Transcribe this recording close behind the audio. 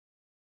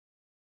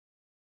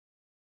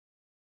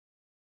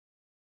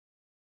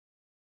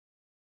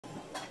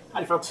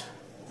Hi folks.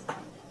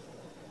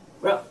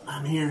 Well,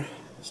 I'm here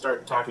to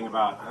start talking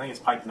about, I think it's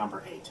pipe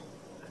number 8.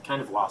 I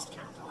kind of lost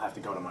count. I'll have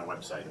to go to my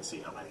website and see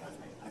how many I've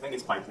made. I think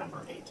it's pipe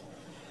number 8.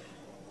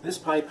 This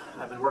pipe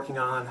I've been working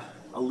on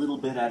a little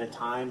bit at a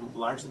time,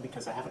 largely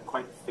because I haven't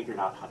quite figured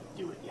out how to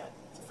do it yet.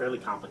 It's a fairly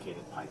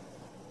complicated pipe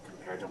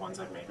compared to ones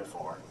I've made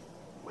before,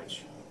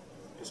 which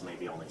is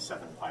maybe only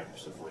 7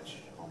 pipes, of which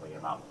only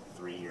about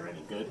 3 are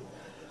any good.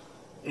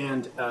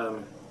 And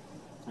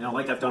you know,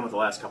 like I've done with the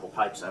last couple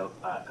pipes out,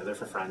 they're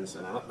for friends,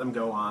 and I let them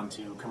go on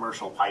to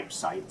commercial pipe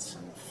sites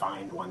and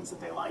find ones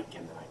that they like,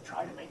 and then I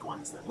try to make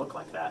ones that look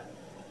like that,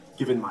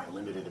 given my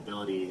limited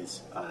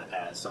abilities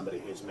as somebody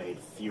who's made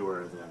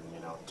fewer than,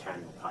 10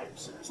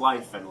 pipes in his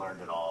life and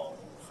learned it all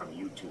from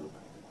YouTube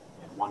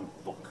in one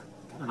book.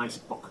 Got a nice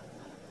book.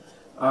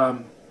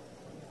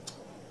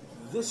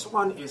 This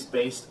one is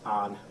based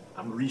on,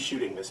 I'm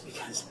reshooting this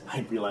because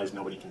I realize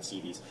nobody can see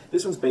these.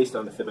 This one's based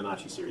on the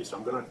Fibonacci series, so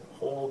I'm going to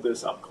hold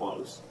this up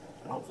close,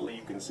 and hopefully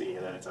you can see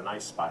that it's a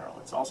nice spiral.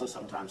 It's also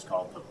sometimes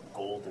called the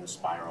golden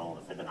spiral,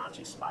 the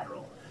Fibonacci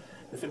spiral.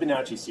 The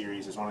Fibonacci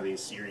series is one of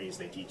these series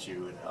they teach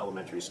you in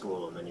elementary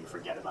school and then you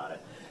forget about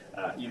it.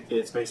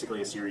 It's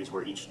basically a series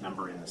where each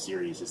number in the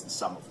series is the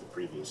sum of the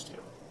previous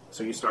two.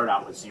 So you start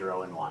out with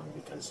 0 and 1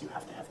 because you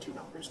have to have 2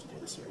 numbers to do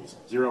the series.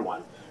 0,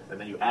 1, and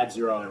then you add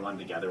 0 and 1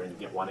 together and you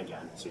get 1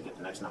 again, so you get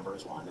the next number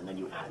is 1, and then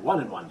you add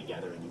 1 and 1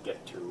 together and you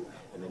get 2,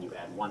 and then you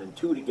add 1 and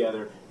 2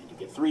 together and you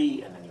get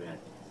 3, and then you add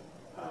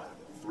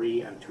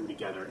 3 and 2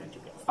 together and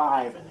you get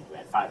 5, and then you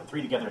add 5 and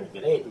 3 together and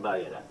you get 8, and blah,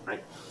 blah, blah,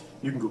 right?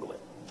 You can Google it.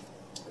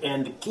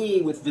 And the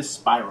key with this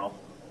spiral,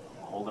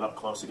 I'll hold it up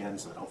close again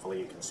so that hopefully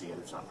you can see it,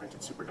 it's not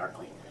printed super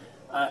darkly,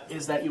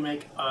 is that you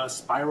make a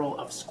spiral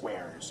of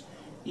squares.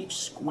 Each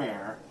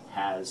square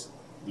has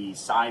the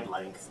side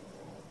length,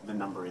 the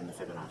number in the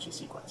Fibonacci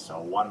sequence. So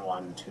 1,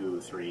 1,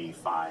 2, 3,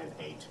 5,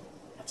 8,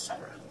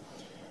 etc.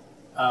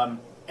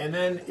 And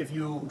then if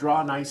you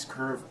draw nice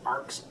curved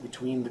arcs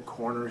between the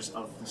corners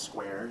of the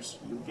squares,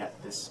 you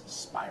get this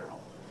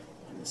spiral.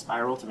 And the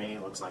spiral to me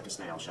looks like a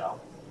snail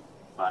shell,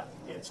 but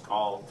it's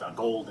called the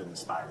golden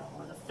spiral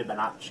or the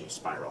Fibonacci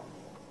spiral.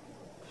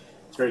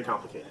 It's very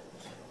complicated.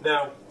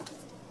 Now,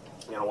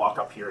 I'm going to walk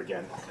up here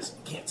again because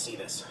you can't see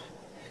this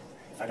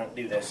if I don't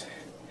do this.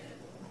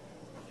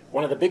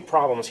 One of the big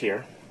problems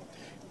here,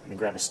 let me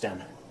grab a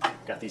stem,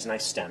 got these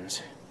nice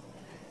stems,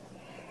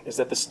 is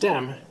that the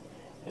stem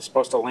is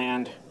supposed to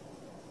land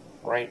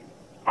right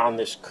on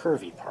this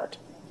curvy part,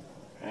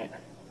 right?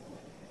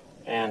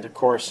 And of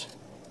course,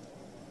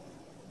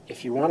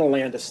 if you want to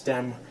land a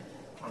stem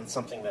on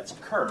something that's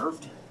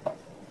curved,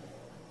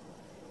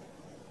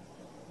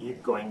 you're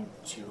going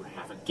to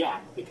have a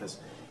gap because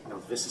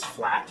this is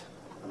flat.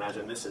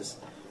 Imagine this is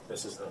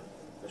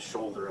the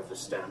shoulder of the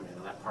stem,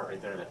 that part right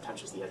there that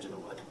touches the edge of the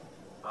wood.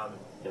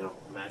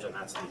 Imagine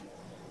that's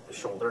the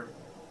shoulder,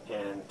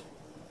 and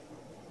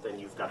then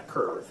you've got a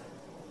curve.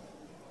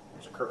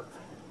 There's a curve.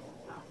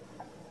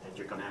 And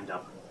you're going to end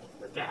up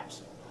with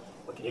gaps.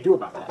 What can you do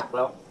about that?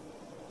 Well,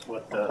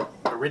 what the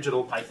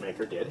original pipe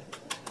maker did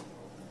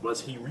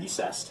was he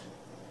recessed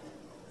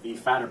the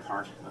fatter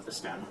part of the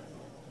stem,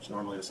 which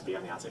normally this would be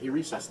on the outside. He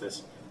recessed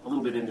this a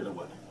little bit into the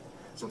wood.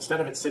 So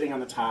instead of it sitting on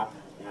the top,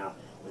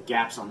 with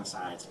gaps on the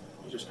sides,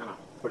 you just kind of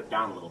put it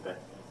down a little bit.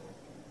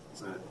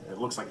 So it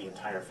looks like the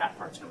entire fat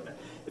part's coming in.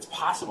 It's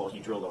possible he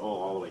drilled a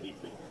hole all the way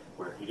deeply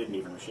where he didn't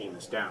even machine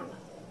this down.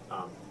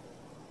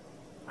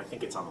 I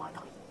think it's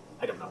unlikely.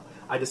 I don't know.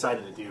 I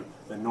decided to do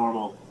the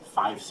normal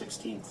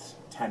 5/16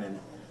 tenon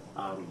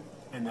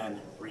and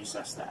then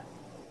recess that.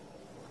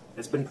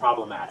 It's been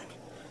problematic.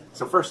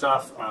 So first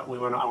off, I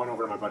went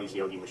over to my buddy's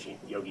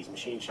Yogi's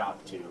machine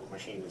shop to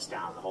machine this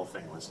down. The whole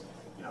thing was,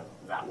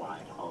 that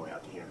wide, all the way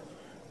out to here.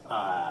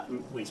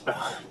 We spent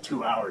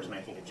 2 hours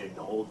making a jig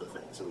to hold the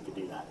thing so we could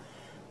do that.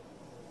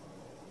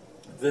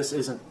 This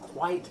isn't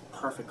quite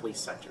perfectly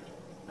centered,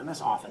 and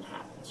this often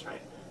happens,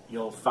 right?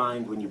 You'll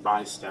find when you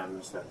buy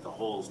stems that the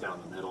holes down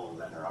the middle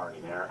that are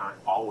already there aren't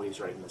always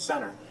right in the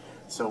center.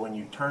 So when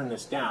you turn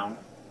this down,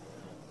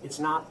 it's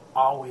not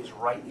always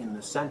right in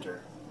the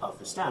center of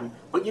the stem,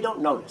 but you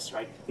don't notice,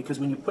 right? Because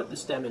when you put the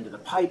stem into the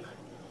pipe,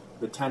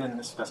 the tenon,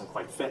 this doesn't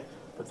quite fit,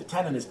 but the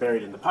tenon is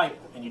buried in the pipe,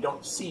 and you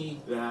don't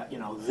see that,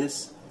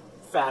 this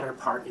fatter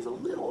part is a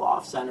little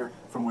off-center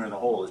from where the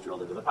hole is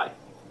drilled into the pipe.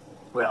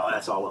 Well,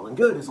 that's all well and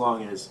good as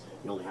long as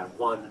you only have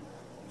one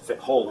fit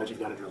hole that you've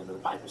got to drill into the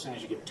pipe. As soon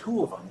as you get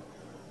 2 of them,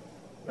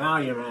 now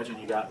you imagine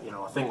you got,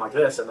 a thing like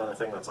this and then a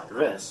thing that's like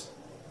this.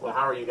 Well,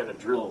 how are you going to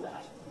drill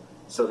that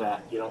so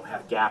that you don't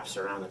have gaps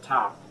around the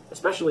top?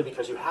 Especially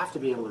because you have to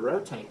be able to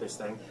rotate this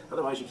thing,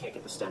 otherwise you can't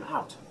get the stem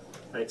out.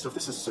 Right? So if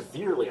this is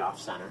severely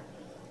off-center,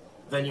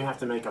 then you have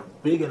to make a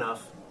big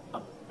enough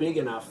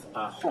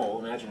hole.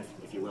 Imagine,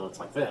 if you will, it's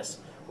like this.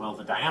 Well,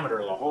 the diameter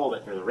of the hole, or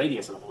the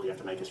radius of the hole you have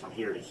to make is from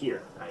here to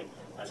here, right?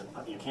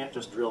 You can't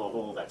just drill a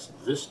hole that's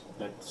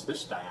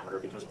this diameter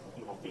because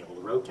you won't be able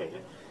to rotate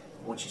it.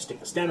 Once you stick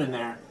the stem in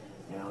there,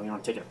 you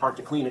don't take it apart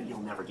to clean it,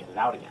 you'll never get it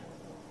out again.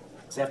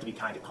 So they have to be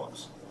kind of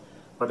close.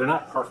 But they're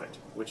not perfect,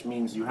 which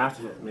means you have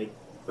to make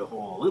the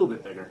hole a little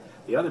bit bigger.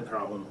 The other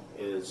problem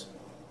is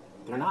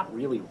they're not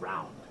really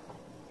round.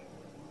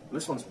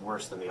 This one's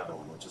worse than the other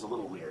one, which is a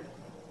little weird.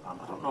 I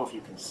don't know if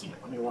you can see it.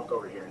 Let me walk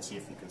over here and see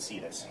if you can see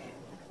this.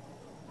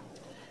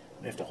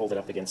 I have to hold it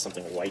up against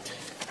something white.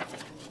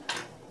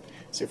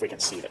 See if we can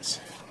see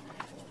this.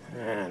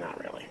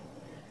 Not really.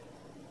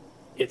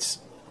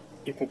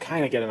 You can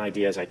kind of get an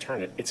idea as I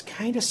turn it. It's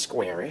kind of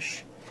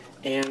squarish,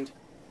 and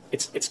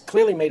it's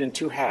clearly made in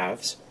two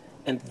halves,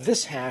 and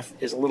this half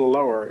is a little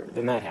lower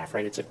than that half,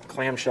 right? It's a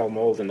clamshell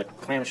mold, and the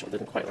clamshell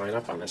didn't quite line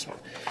up on this one.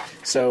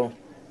 So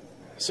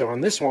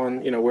on this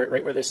one, you know,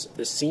 right where this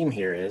seam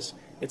here is,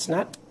 it's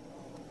not.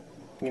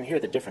 You can hear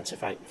the difference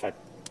if I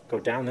go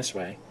down this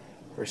way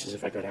versus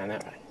if I go down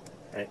that way,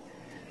 right?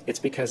 It's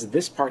because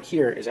this part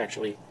here is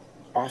actually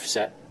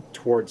offset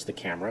towards the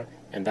camera,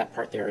 and that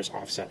part there is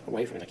offset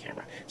away from the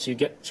camera. So you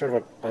get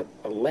sort of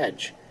a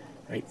ledge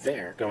right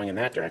there going in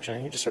that direction,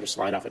 and you just sort of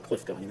slide off a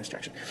cliff going in this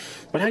direction.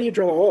 But how do you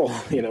drill a hole,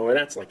 you know, where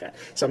that's like that?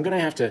 So I'm going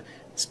to have to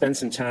spend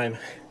some time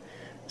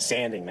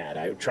sanding that.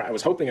 I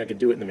was hoping I could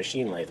do it in the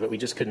machine lathe, but we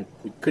just couldn't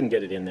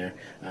get it in there.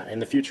 In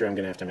the future, I'm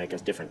going to have to make a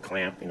different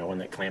clamp, you know, one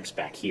that clamps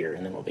back here,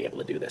 and then we'll be able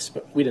to do this.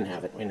 But we didn't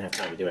have it. We didn't have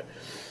time to do it.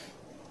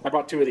 I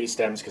bought two of these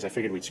stems because I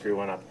figured we'd screw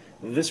one up.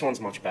 This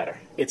one's much better.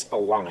 It's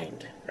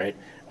aligned, right?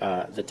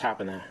 The top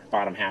and the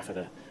bottom half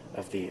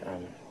of the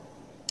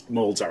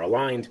molds are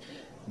aligned,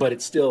 but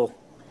it's still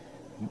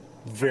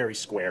very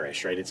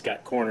squarish, right? It's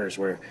got corners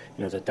where,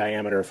 you know, the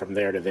diameter from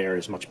there to there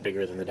is much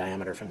bigger than the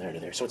diameter from there to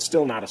there. So it's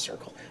still not a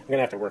circle. I'm going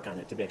to have to work on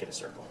it to make it a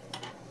circle.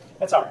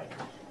 That's all right.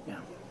 Yeah.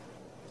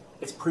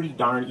 It's pretty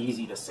darn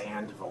easy to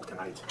sand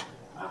vulcanite.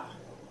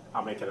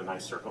 I'll make it a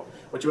nice circle.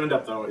 What you end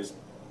up, though, is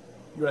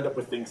you end up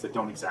with things that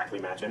don't exactly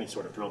match any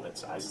sort of drill bit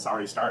size. It's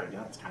already started, you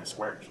know, it's kind of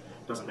squarish.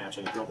 It doesn't match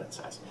any drill bit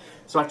size.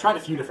 So I've tried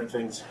a few different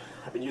things.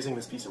 I've been using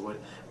this piece of wood,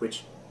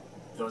 which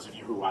those of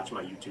you who watch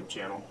my YouTube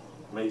channel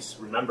may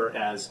remember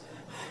as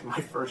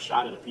my first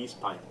shot at a peace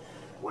pipe,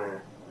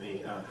 where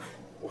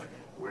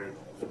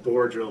the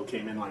bore drill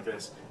came in like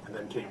this and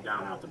then came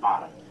down out the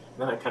bottom. And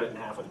then I cut it in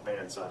half with a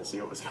bandsaw to see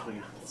what was going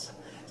on. So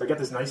I got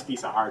this nice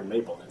piece of hard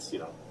maple that's, you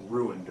know,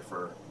 ruined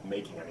for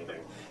making anything,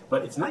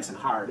 but it's nice and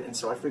hard. And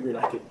so I figured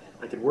I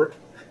could work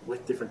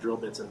with different drill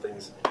bits and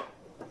things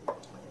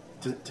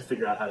to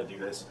figure out how to do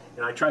this.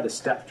 And I tried a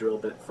step drill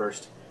bit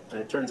first, and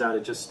it turns out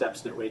it just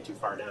steps it way too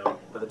far down.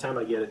 By the time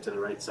I get it to the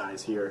right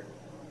size here,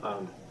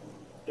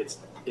 it's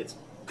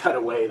cut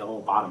away the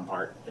whole bottom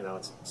part. You know,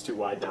 it's too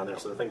wide down there,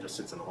 so the thing just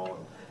sits in the hole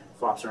and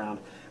flops around.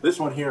 This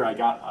one here, I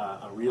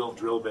got a real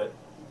drill bit.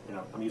 You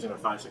know, I'm using a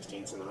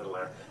 5/16 in the middle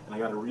there, and I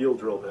got a real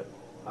drill bit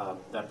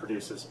that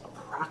produces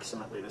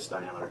approximately this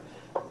diameter.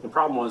 The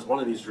problem was one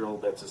of these drill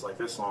bits is like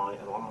this long,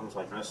 and one of them is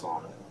like this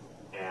long,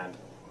 and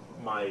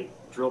my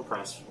drill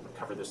press, we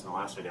covered this in the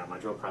last video, my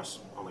drill press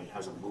only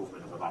has a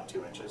movement of about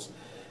 2 inches.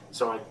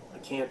 So I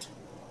can't,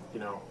 you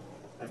know,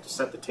 I have to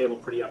set the table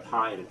pretty up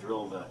high to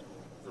drill the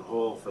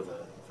hole for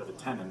the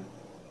tenon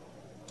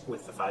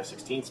with the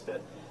 5/16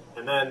 bit.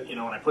 And then, you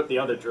know, when I put the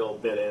other drill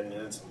bit in,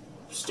 it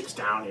sticks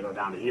down, you know,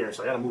 down to here,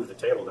 so I got to move the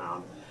table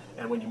down.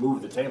 And when you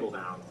move the table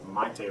down,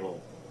 my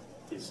table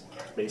is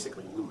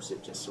basically loose.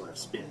 It just sort of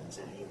spins,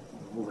 and you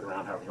move it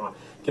around however you want.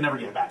 You can never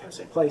get it back in the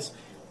same place.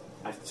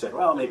 I said,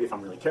 well, maybe if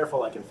I'm really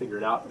careful, I can figure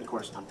it out. But of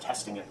course, I'm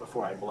testing it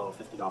before I blow a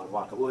 $50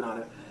 block of wood on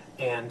it.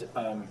 And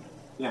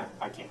yeah,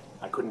 I can't.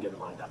 I couldn't get it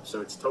lined up.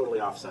 So it's totally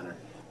off-center,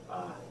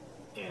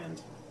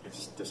 and it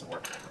just doesn't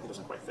work. It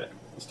doesn't quite fit.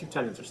 These two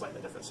tenons are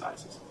slightly different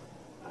sizes.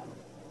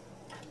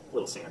 A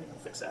little sanding will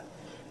fix that.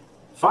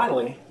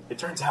 Finally, it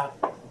turns out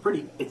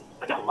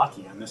I got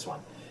lucky on this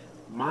one.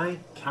 My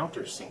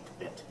countersink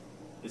bit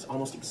is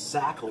almost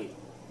exactly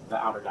the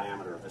outer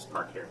diameter of this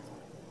part here.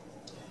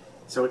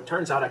 So it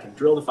turns out I can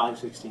drill the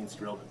 5/16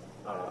 drill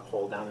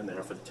hole down in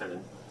there for the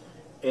tenon,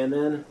 and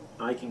then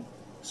I can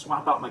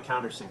swap out my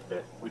countersink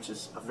bit, which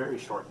is a very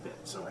short bit.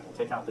 So I can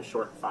take out the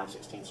short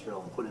 5/16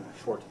 drill and put in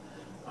a short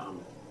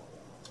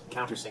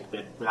countersink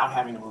bit without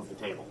having to move the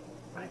table.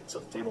 Right? So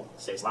the table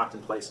stays locked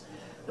in place.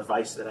 The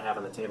vise that I have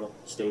on the table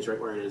stays right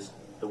where it is.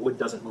 The wood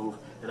doesn't move,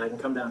 and I can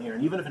come down here,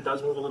 and even if it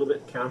does move a little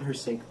bit,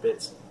 countersink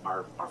bits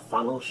are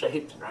funnel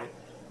shaped, right?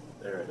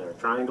 They're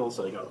triangles,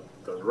 so they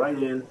goes right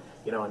in,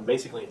 you know, and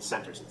basically it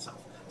centers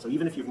itself. So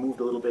even if you've moved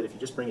a little bit, if you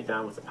just bring it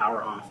down with the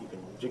power off, you can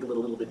jiggle it a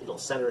little bit, it'll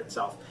center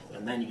itself,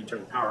 and then you can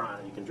turn the power on,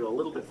 and you can drill a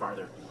little bit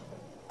farther.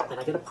 And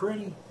I get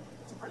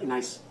it's a pretty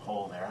nice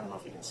hole there. I don't know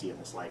if you can see it in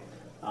this light.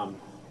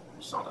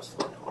 Sawdust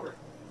flowing over.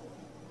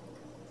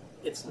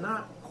 It's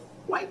not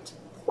quite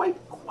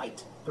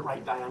the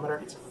right diameter.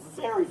 It's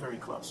very, very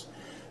close.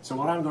 So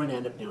what I'm going to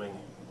end up doing,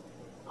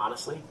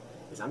 honestly,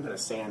 is I'm going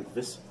to sand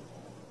this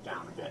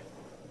down a bit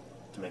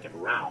to make it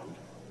round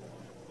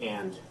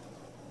and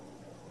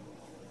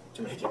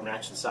to make it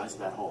match the size of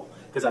that hole.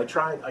 Because I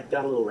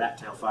got a little rat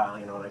tail file,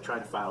 you know, and I tried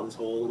to file this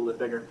hole a little bit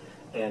bigger,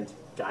 and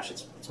gosh,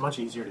 it's much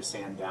easier to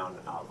sand down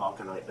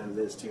vulcanite than it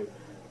is to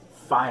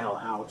file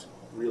out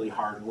really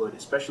hard wood,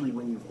 especially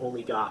when you've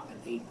only got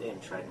an 1/8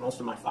 inch, right? Most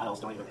of my files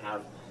don't even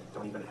have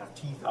don't even have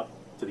teeth up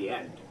to the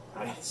end,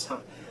 right?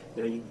 So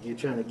you're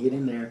trying to get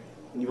in there,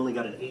 and you've only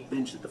got an 1/8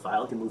 inch that the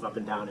file can move up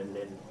and down, and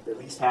then at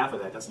least half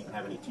of that doesn't even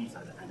have any teeth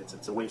on it, right?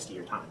 It's a waste of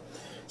your time.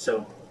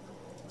 So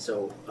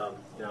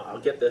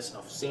I'll get this,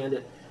 I'll sand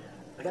it.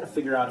 I got to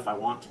figure out if I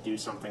want to do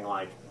something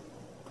like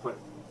put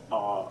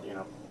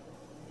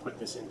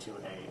this into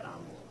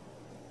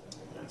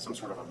some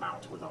sort of a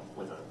mount with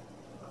a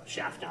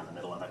shaft down the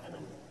middle of it, and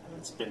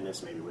then spin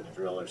this maybe with a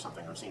drill or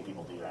something. I've seen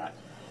people do that,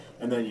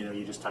 and then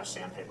you just touch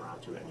sandpaper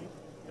onto it and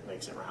it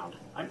makes it round.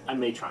 I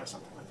may try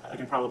something like that. I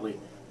can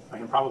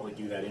probably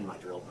do that in my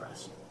drill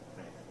press.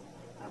 Right?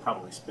 I'll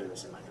probably spin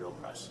this in my drill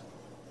press.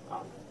 I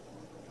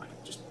can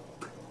just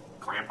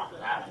clamp onto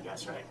that, I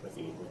guess, right, with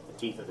the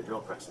teeth of the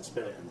drill press and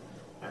spin it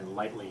and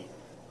lightly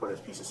put a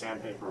piece of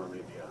sandpaper or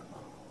maybe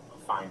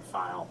a fine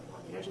file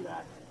on the edge of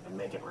that and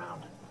make it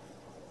round.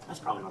 That's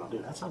probably what I'll do.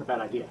 That's not a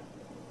bad idea.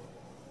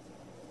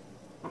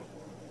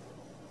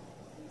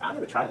 I'm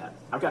going to try that.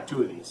 I've got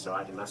 2 of these, so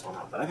I can mess one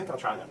up. But I think I'll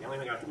try that. The only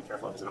thing I have to be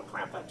careful of is I don't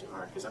clamp that too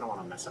hard, because I don't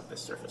want to mess up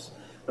this surface.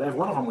 But I have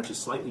one of them which is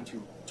slightly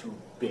too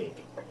big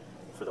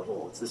for the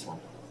hole. It's this one.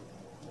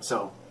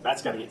 So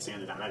that's got to get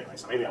sanded down anyway.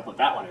 So maybe I'll put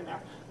that one in there,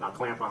 and I'll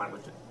clamp on it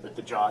with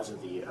the jaws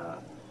of the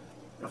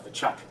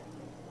chuck.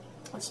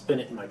 I spin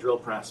it in my drill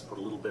press, put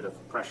a little bit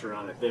of pressure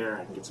on it there.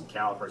 I can get some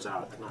calipers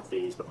out, not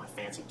these, but my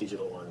fancy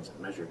digital ones, and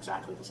measure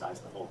exactly the size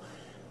of the hole,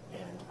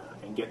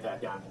 and get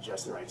that down to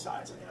just the right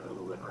size and have it a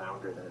little bit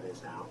rounder than it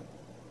is now.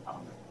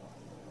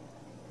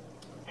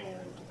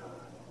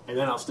 And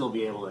then I'll still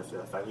be able,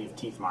 if I leave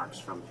teeth marks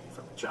from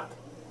the chuck,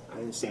 I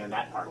can sand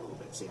that part a little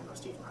bit, sand those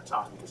teeth marks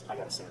off, because I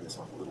got to sand this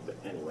one a little bit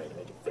anyway to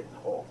make it fit in the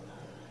hole.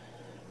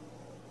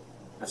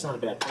 That's not a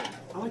bad plan.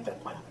 I like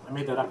that plan. I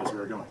made that up as we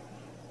were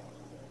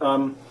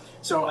going.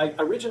 So I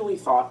originally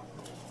thought,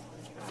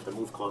 I have to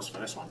move close for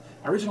this one.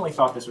 I originally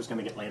thought this was going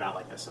to get laid out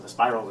like this, so the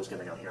spiral was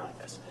going to go here like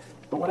this.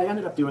 But what I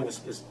ended up doing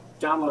is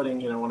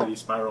downloading, one of these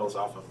spirals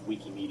off of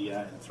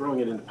Wikimedia and throwing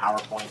it into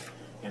PowerPoint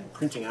and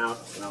printing out,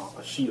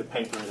 a sheet of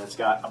paper that's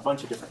got a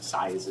bunch of different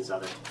sizes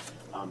of it,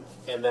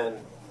 and then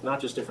not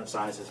just different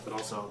sizes, but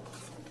also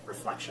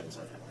reflections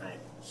of it, right?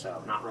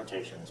 So not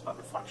rotations, but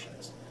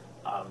reflections,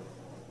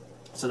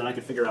 so that I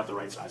could figure out the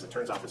right size. It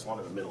turns out this one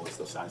in the middle is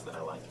the size that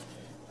I like.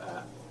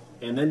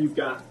 And then you've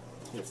got,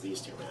 it's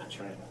these two match,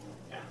 right?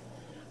 Yeah.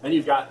 Then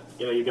you've got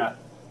a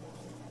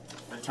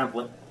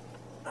template,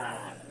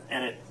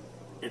 and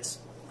it's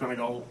going to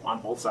go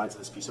on both sides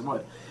of this piece of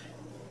wood.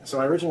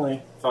 So I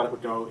originally thought it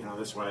would go,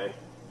 this way,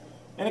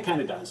 and it kind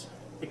of does.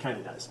 It kind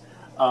of does.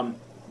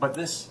 But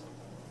this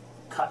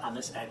cut on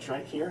this edge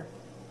right here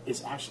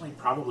is actually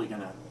probably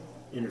going to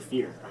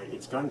interfere, right?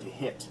 It's going to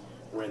hit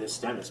where this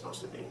stem is supposed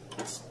to be.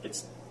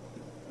 It's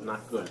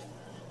not good.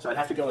 So I'd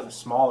have to go with a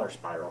smaller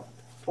spiral,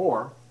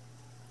 or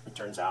it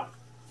turns out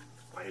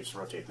I just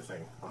rotate the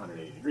thing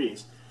 180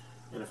 degrees,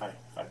 and if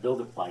I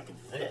build it like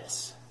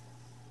this,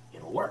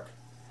 it'll work.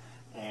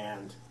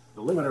 And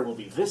the limiter will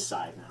be this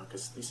side now,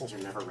 because these things are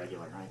never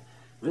regular, right?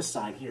 This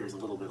side here is a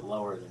little bit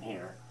lower than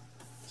here,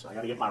 so I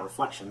got to get my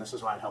reflection. This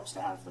is why it helps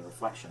to have the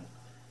reflection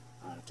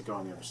to go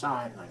on the other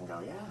side, and I can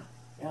go,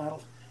 yeah,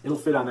 it'll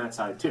fit on that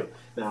side too.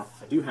 Now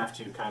I do have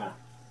to kind of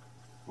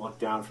look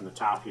down from the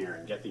top here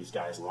and get these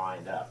guys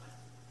lined up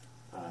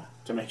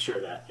to make sure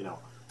that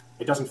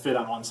it doesn't fit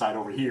on one side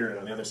over here and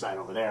on the other side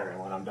over there, and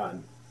when I'm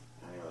done,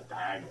 I have a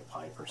diagonal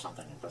pipe or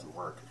something, it doesn't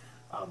work.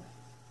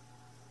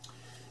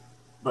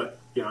 But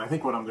I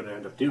think what I'm going to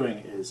end up doing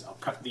is I'll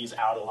cut these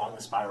out along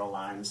the spiral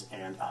lines,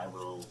 and I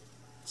will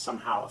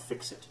somehow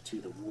affix it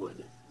to the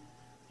wood,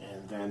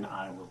 and then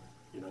I will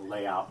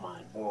lay out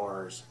my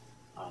bores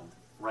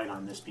right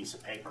on this piece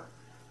of paper,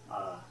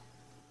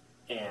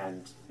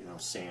 and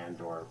sand,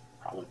 or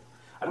probably,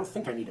 I don't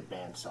think I need a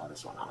bandsaw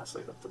this one,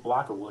 honestly. The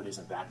block of wood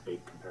isn't that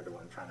big compared to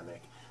what I'm trying to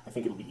make. I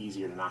think it'll be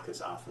easier to knock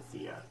this off with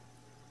the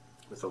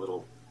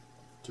little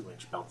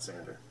 2-inch belt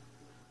sander,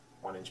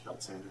 1-inch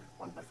belt sander,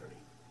 1x30,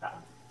 that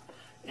one.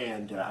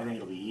 And I think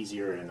it'll be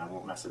easier, and I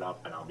won't mess it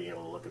up, and I'll be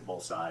able to look at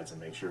both sides and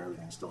make sure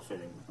everything's still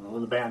fitting.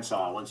 With the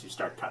bandsaw, once you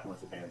start cutting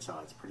with the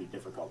bandsaw, it's pretty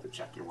difficult to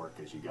check your work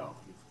as you go.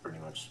 You've pretty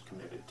much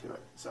committed to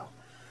it. So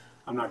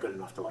I'm not good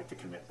enough to like to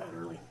commit that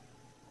early.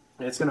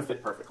 And it's going to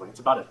fit perfectly. It's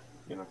about a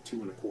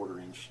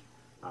 2¼ inch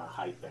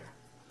height there,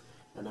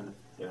 and then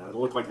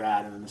it'll look like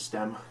that, and then the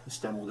stem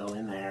will go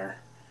in there.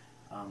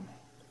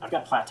 I've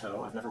got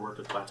plateau. I've never worked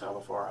with plateau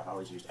before. I've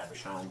always used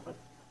Evershine, but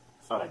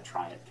I thought I'd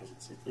try it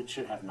because it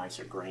should have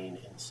nicer grain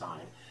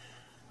inside.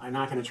 I'm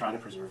not going to try to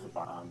preserve the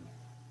bark.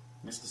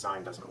 This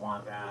design doesn't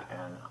want that,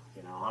 and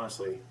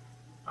honestly,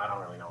 I don't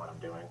really know what I'm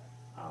doing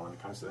when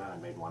it comes to that. I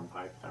made one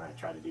pipe, and I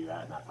tried to do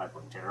that, and that pipe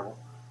worked terrible.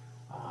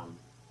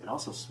 It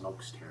also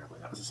smokes terribly.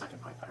 That was the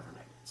second pipe I ever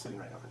made. It's sitting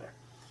right over there.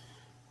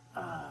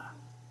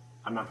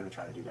 I'm not going to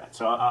try to do that.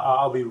 So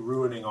I'll be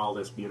ruining all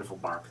this beautiful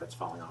bark that's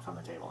falling off on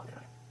the table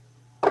anyway.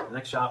 The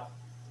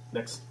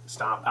next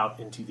stop out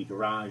into the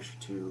garage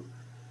to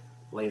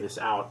lay this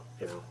out,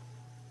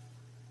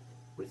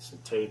 with some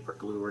tape or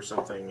glue or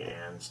something,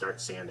 and start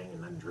sanding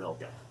and then drill.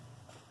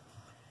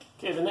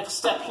 Okay, the next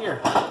step here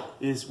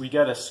is we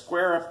got to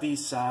square up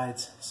these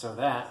sides so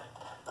that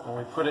when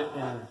we put it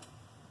in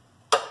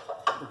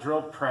the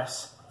drill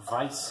press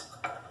vise,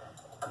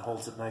 it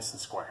holds it nice and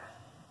square.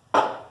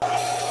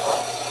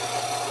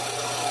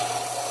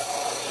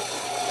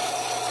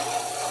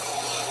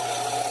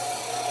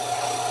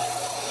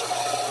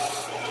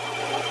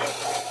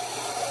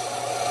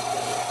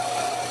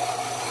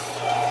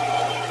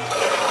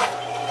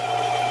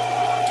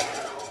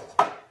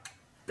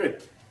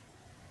 Good.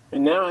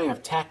 And now I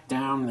have tacked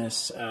down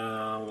this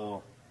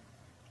little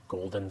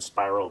golden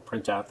spiral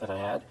printout that I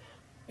had,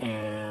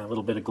 and a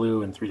little bit of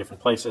glue in 3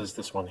 different places.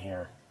 This one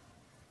here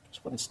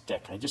just wouldn't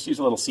stick. I just used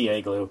a little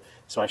CA glue,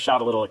 so I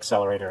shot a little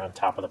accelerator on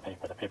top of the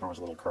paper. The paper was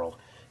a little curled,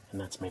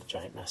 and that's made a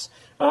giant mess.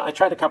 I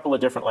tried a couple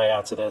of different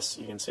layouts of this.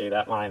 You can see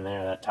that line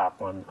there, that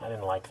top one. I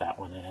didn't like that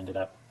one. It ended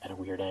up at a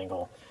weird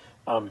angle.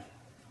 Kind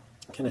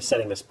of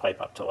setting this pipe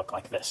up to look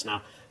like this.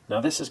 Now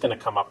this is going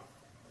to come up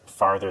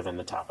farther than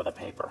the top of the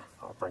paper.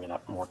 I'll bring it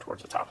up more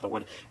towards the top of the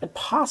wood, and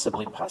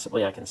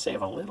possibly I can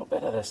save a little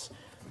bit of this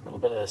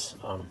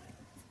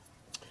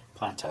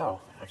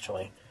plateau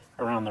actually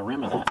around the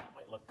rim of that. It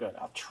might look good.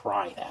 I'll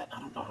try that. I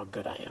don't know how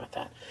good I am at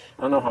that.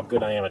 I don't know how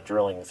good I am at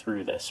drilling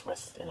through this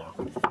with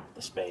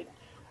the spade.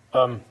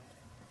 So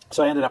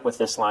I ended up with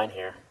this line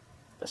here,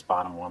 this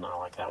bottom one. I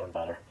like that one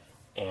better,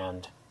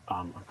 and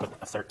I put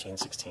a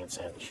 13/16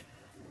 inch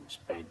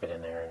spade bit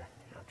in there. And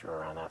drew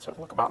around that, so it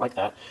looked about like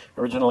that.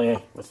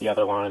 Originally, with the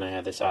other line, I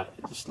had this out.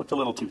 It just looked a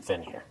little too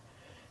thin here.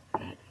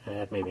 Right? I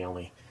had maybe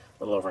only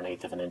a little over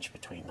 1/8 of an inch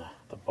between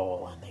the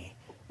bowl and the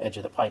edge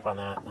of the pipe on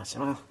that. And I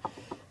said, well,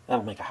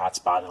 that'll make a hot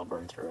spot. It'll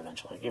burn through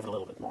eventually. I gave it a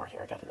little bit more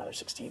here. I got another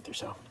 1/16 or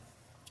so.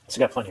 So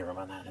I got plenty of room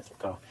on that as we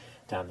go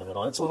down the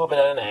middle. It's a little bit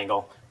at an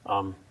angle.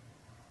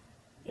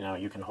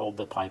 You can hold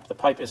the pipe. The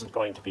pipe isn't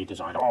going to be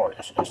designed, oh, it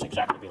has to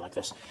exactly be like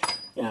this.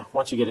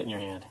 Once you get it in your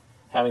hand,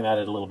 having that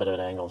at a little bit of an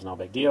angle is no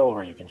big deal,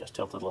 or you can just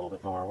tilt it a little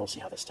bit more. We'll see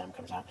how the stem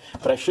comes out.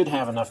 But I should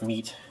have enough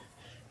meat,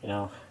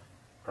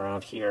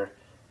 around here.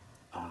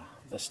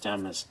 The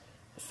stem is,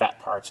 the fat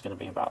part's going to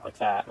be about like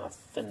that, and the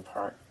thin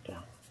part,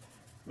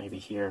 maybe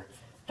here.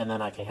 And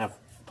then I can have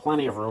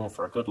plenty of room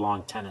for a good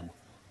long tenon,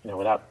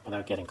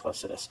 without getting close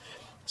to this.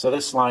 So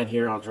this line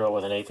here, I'll drill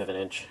with 1/8 of an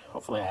inch.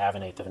 Hopefully I have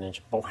 1/8 of an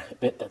inch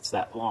bit that's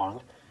that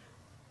long.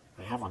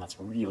 I have one that's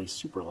really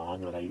super long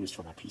that I used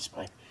for my piece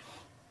pipe.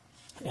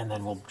 And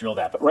then we'll drill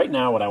that. But right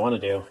now what I want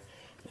to do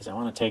is I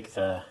want to take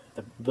the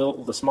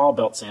small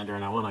belt sander,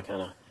 and I want to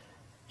kind of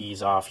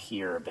ease off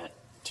here a bit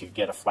to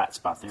get a flat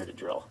spot there to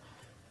drill.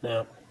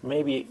 Now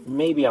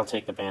maybe I'll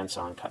take the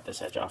bandsaw and cut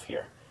this edge off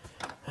here.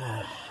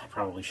 I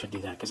probably should do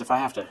that, because if I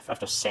have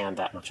to sand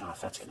that much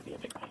off, that's going to be a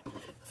big pain.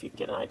 If you can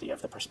get an idea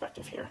of the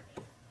perspective here,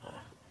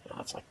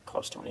 that's like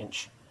close to an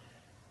inch,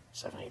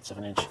 7/8 of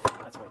an inch.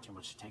 That's way too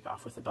much to take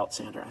off with the belt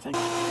sander, I think.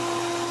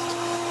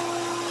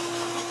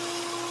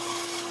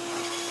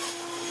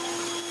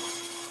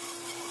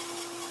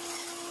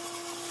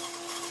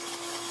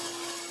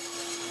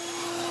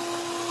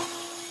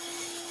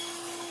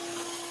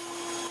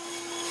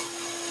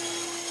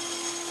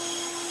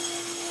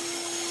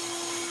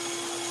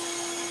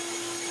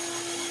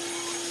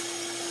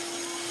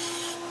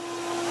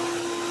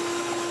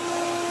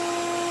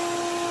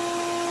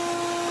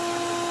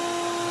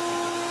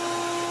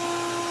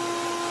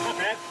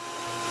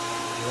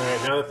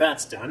 Alright, now that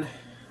that's done,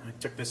 I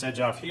took this edge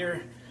off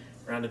here,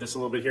 rounded this a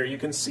little bit here. You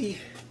can see,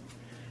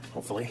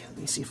 hopefully, let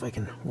me see if I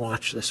can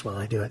watch this while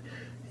I do it.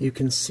 You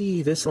can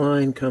see this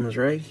line comes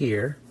right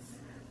here,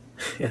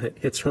 and it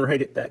hits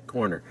right at that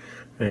corner.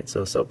 Right,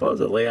 so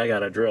supposedly I got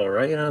to drill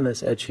right on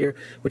this edge here,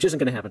 which isn't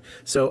going to happen.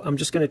 So I'm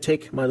just going to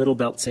take my little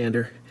belt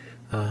sander,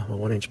 my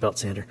 1-inch belt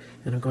sander,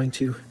 and I'm going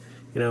to,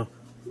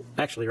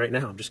 actually right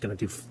now I'm just going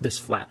to do this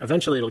flat.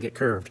 Eventually it'll get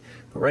curved,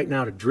 but right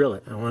now to drill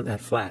it, I want that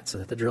flat so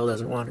that the drill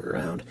doesn't wander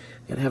around.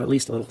 You got to have at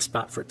least a little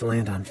spot for it to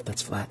land on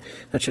that's flat.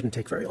 That shouldn't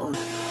take very long.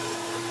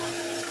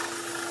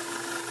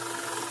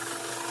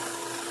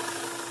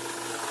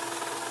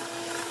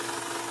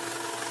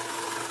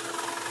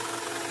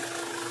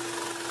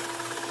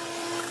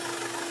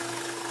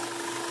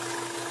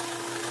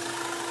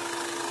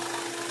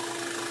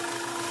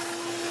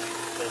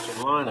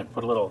 Line, I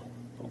put a little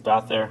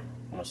dot there.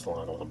 I'm going to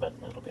slow it a little bit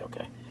and it'll be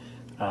okay.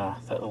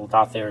 That little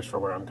dot there is for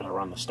where I'm going to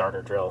run the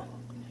starter drill.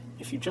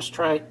 If you just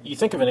try, you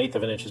think of 1/8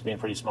 of an inch as being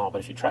pretty small, but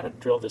if you try to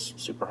drill this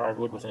super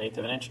hardwood with 1/8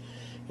 of an inch,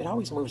 it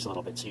always moves a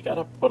little bit. So you got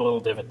to put a little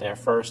divot there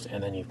first,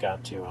 and then you've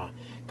got to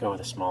go with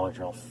a smaller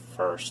drill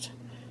first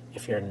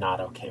if you're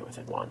not okay with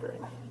it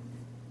wandering.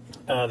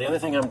 The other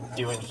thing I'm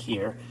doing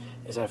here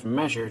is I've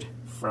measured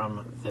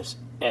from this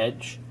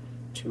edge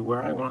to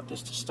where I want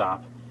this to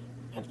stop.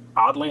 And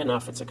oddly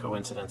enough, it's a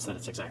coincidence that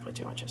it's exactly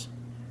 2 inches.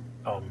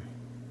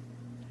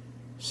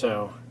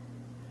 So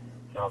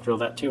I'll drill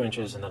that 2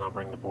 inches, and then I'll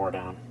bring the bore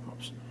down.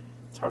 Oops,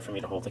 it's hard for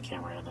me to hold the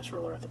camera and this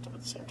ruler at the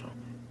same time.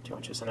 2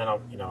 inches, and then I'll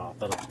drill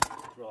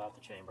out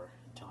the chamber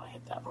until I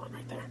hit that line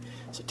right there.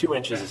 So 2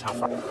 inches is how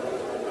far.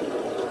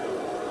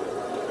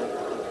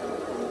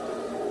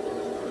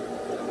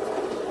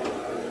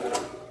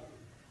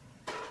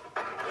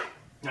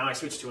 now I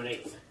switch to an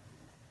 1/8.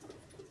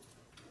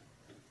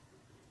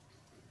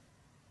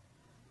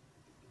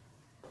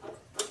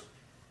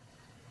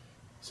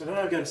 So now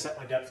I've got to set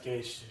my depth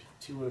gauge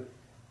to 2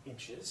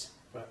 inches,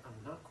 but I'm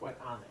not quite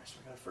on there. So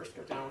I've got to first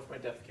go down with my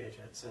depth gauge,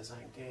 and it says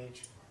I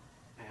engage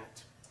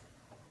at,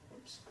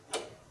 oops,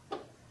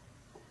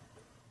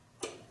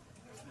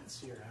 that's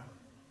 0.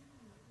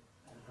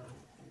 And I'm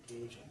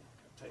engaging,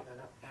 tighten that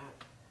up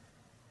at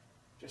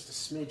just a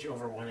smidge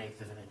over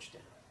 1/8 of an inch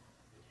down.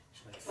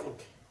 Actually, I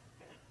think,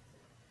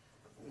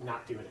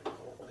 not doing it the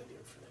whole way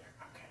down from there.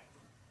 Okay.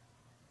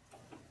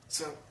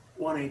 So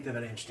 1/8 of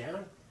an inch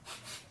down.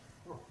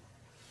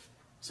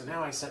 So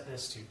now I set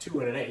this to 2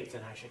 1/8,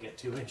 and I should get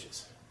 2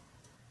 inches.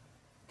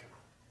 Come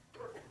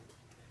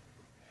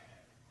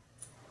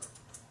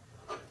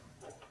on.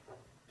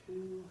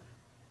 2,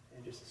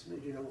 and just a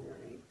smidgen over an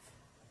 1/8.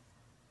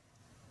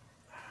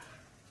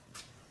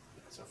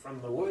 So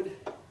from the wood,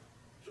 go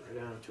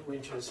down 2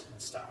 inches and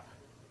stop.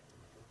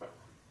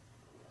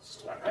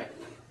 Start right.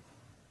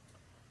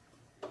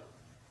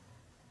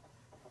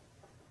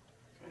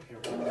 Okay, here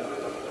we go.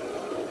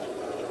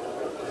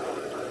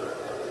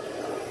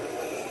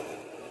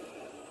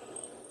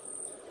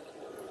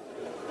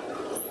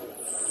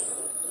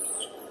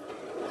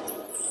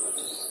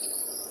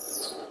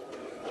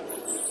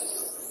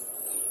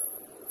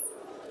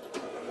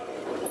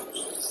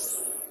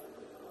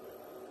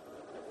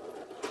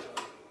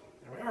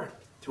 There we are,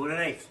 2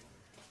 1/8.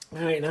 All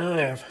right, now I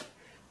have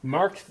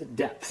marked the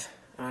depth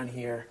on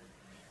here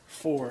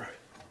for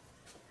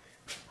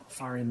how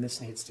far in this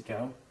needs to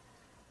go.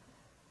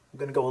 I'm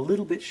going to go a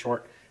little bit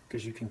short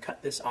because you can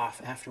cut this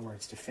off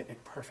afterwards to fit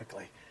it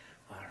perfectly,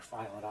 or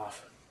file it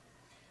off.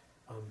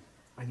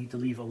 I need to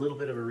leave a little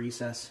bit of a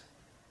recess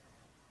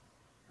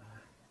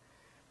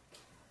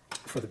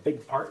for the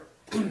big part.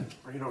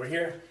 Right over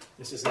here,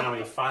 this is now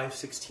a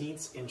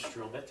 5/16 inch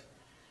drill bit.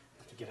 I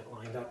have to get it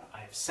lined up.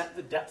 I have set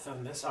the depth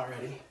on this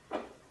already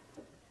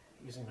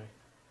using my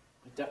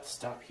depth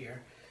stop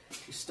here.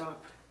 You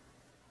stop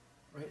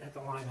right at the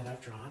line that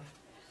I've drawn.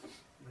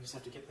 I just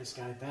have to get this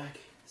guy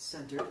back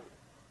centered. Right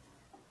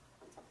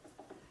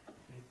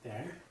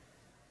there.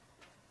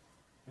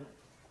 Yep.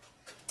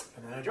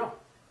 And then I draw.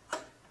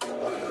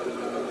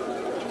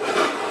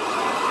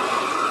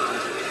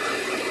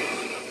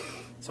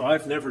 So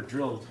I've never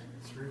drilled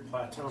through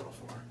plateau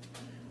before.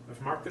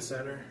 I've marked the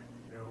center,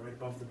 right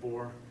above the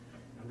bore.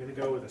 I'm going to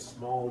go with a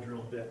small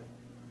drill bit.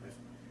 I've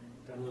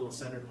done a little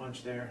center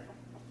punch there.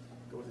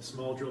 Go with a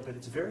small drill bit.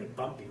 It's very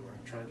bumpy where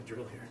I'm trying to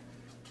drill here.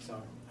 So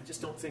I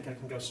just don't think I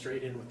can go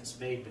straight in with the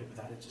spade bit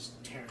without it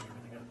just tearing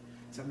everything up.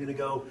 So I'm going to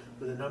go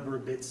with a number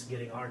of bits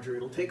getting larger.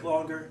 It'll take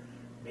longer.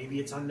 Maybe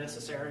it's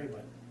unnecessary,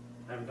 but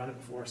I haven't done it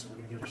before, so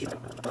we're going to give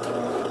it a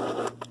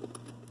shot.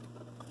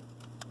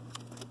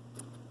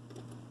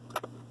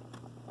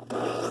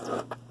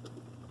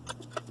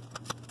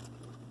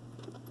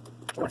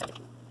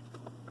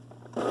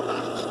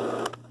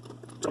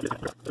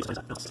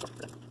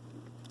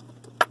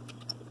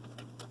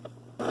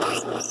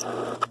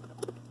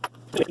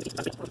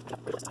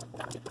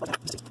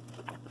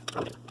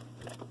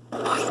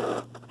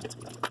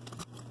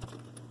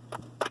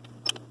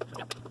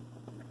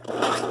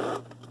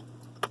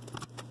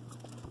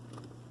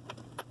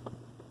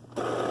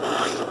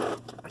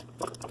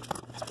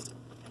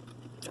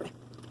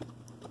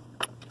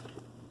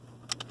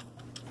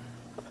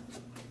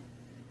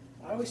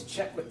 I always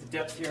check with the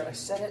depth here. I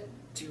set it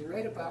to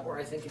right about where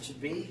I think it should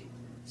be,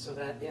 so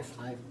that if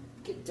I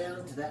get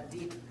down to that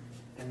deep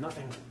and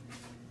nothing,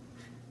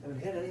 I haven't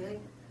hit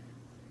anything,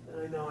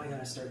 then I know I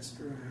gotta start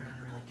screwing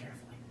around really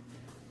carefully.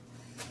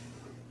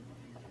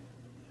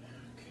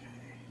 Okay.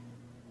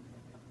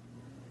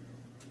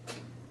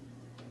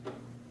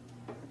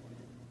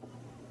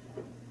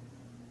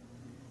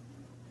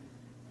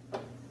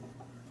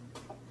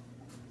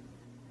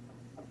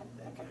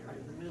 That guy right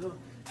in the middle.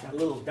 Got a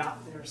little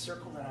dot there, a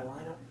circle that I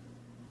line up.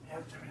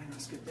 Yep, everything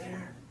looks good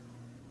there.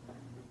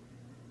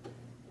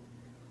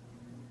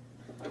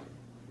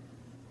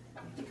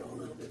 Need to go a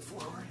little bit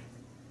forward.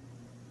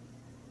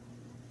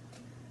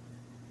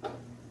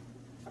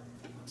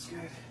 Looks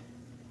good.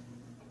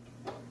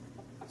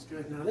 Looks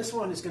good. Now this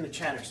one is going to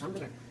chatter, so I'm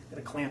going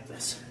to clamp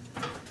this.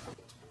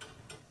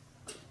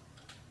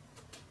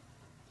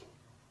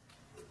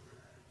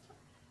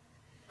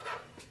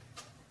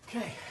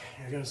 Okay,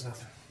 here goes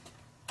nothing.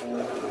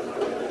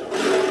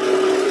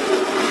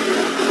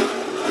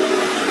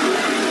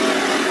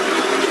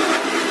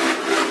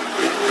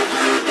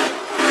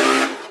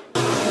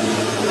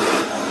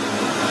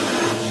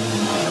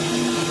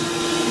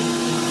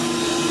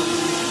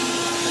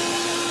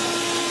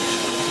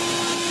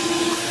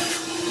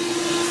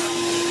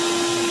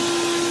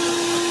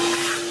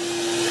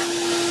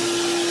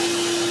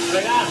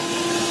 Right on.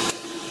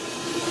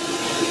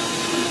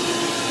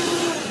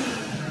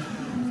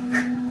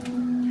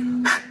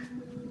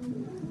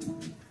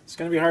 It's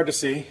going to be hard to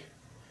see.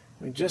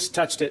 We just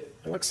touched it.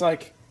 It looks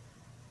like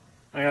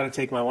I got to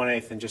take my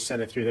 1/8 and just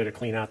send it through there to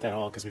clean out that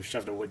hole because we've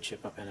shoved a wood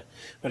chip up in it.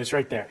 But it's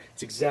right there.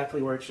 It's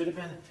exactly where it should have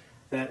been.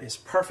 That is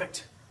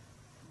perfect.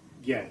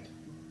 again.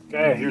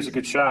 Okay, here's a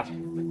good shot. I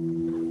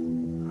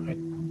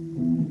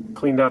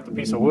cleaned out the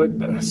piece of wood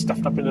that I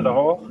stuffed up into the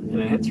hole, and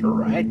it hits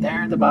right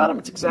there at the bottom.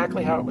 It's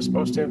exactly how it was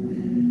supposed to.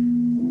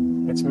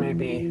 It's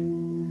maybe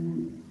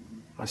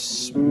a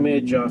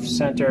smidge off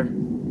center,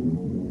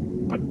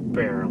 but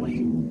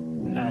barely.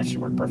 That should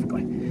work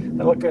perfectly.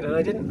 That looked good, and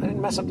I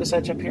didn't mess up this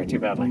edge up here too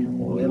badly. A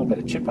little bit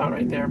of chip out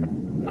right there, but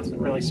nothing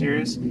really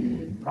serious.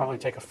 Probably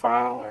take a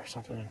file or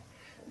something and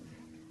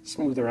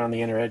smooth around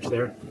the inner edge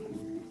there.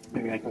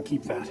 Maybe I can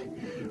keep that.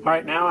 All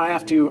right, now I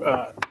have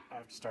to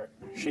start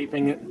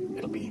shaping it.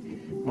 It'll be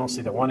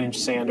mostly the 1-inch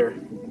sander,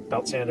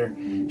 belt sander,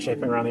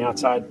 shaping around the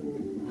outside,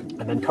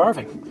 and then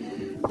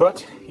carving.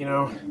 But, you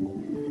know,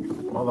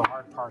 all the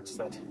hard parts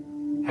that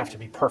have to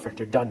be perfect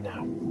are done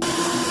now.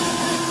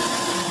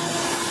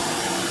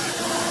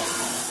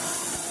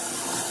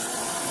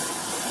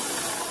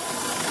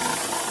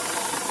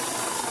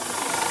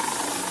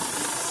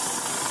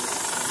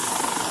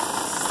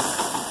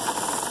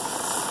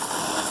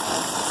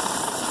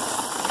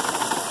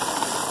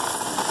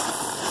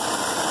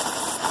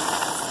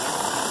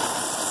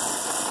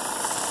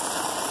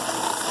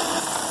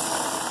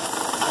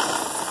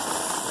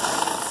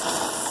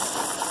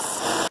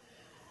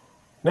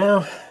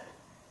 Now,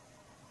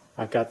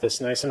 I've got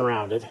this nice and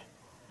rounded.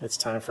 It's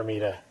time for me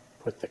to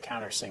put the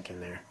countersink in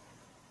there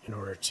in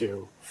order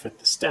to fit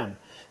the stem.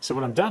 So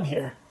what I've done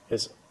here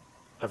is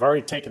I've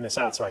already taken this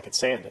out so I could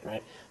sand it,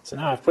 right? So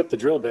now I've put the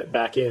drill bit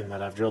back in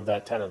that I've drilled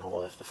that tenon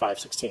hole with, the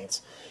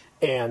 5/16,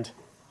 and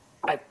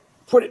I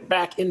put it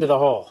back into the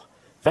hole.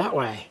 That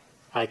way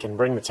I can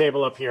bring the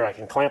table up here, I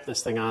can clamp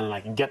this thing on, and I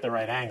can get the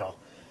right angle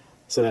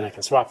so that I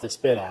can swap this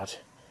bit out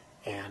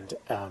and,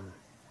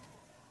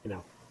 you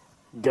know,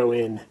 go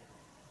in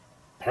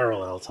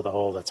parallel to the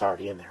hole that's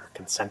already in there,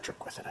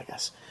 concentric with it, I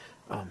guess.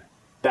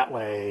 That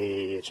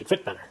way it should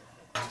fit better.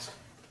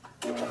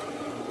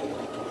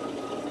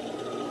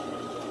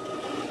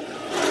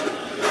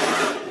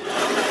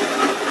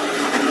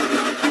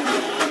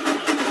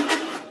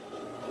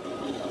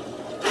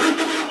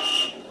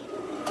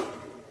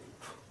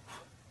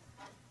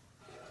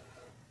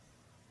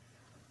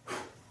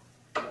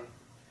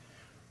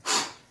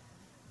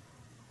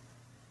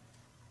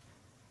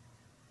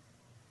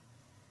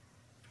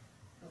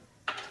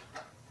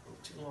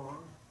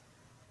 Long.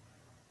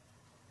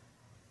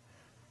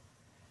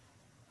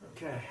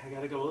 Okay, I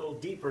gotta go a little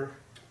deeper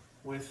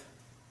with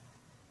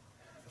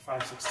the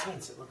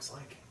 5/16, it looks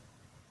like.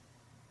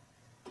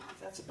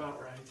 That's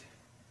about right.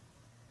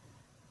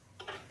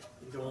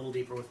 Go a little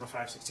deeper with my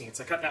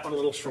 5/16. I cut that one a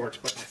little short,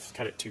 but I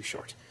cut it too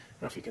short. I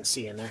don't know if you can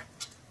see in there.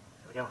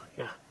 There we go,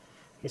 yeah.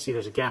 You can see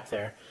there's a gap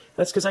there.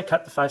 That's because I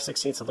cut the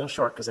 5/16 a little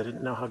short because I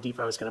didn't know how deep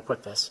I was going to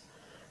put this.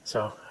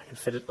 So I can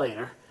fit it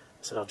later.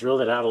 So I'll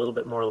drill it out a little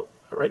bit more.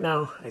 Right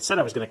now, I said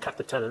I was going to cut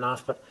the tenon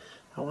off, but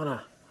I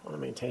want to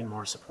maintain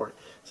more support.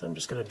 So I'm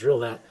just going to drill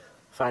that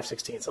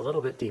 5/16 a little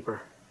bit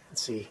deeper and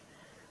see,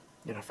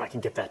 you know, if I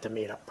can get that to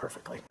meet up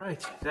perfectly. All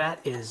right, that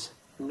is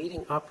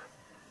meeting up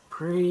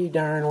pretty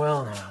darn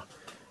well now.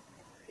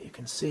 You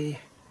can see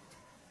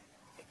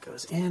it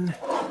goes in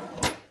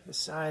this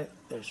side.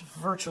 There's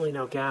virtually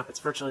no gap.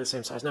 It's virtually the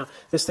same size. Now,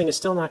 this thing is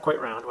still not quite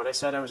round. What I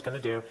said I was going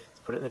to do is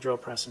put it in the drill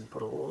press and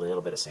put a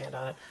little bit of sand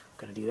on it. I'm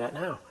going to do that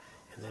now.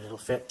 And then it'll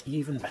fit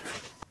even better.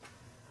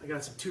 I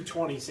got some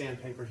 220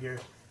 sandpaper here.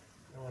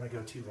 I don't want to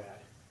go too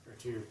bad or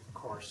too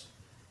coarse.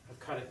 I've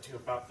cut it to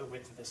about the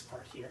width of this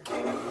part here. I'm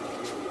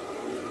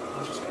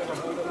just going to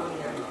hold it on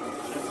here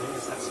gently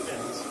as that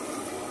spins.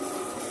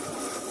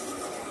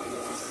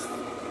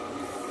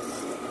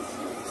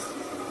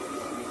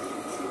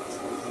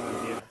 An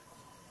idea of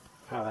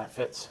how that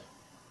fits.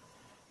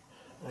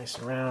 Nice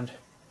and round.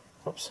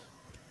 Whoops.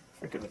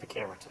 Pretty good with the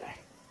camera today.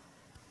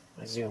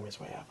 My zoom is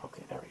way up.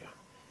 Okay, there we go.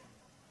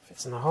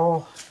 Fits in the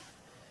hole,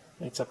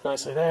 meets up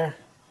nicely there.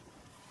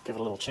 Give it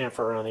a little chamfer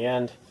around the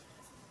end.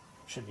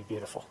 Should be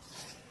beautiful.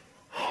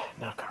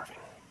 Now carving.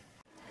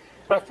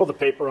 I've pulled the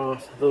paper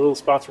off. The little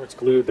spots where it's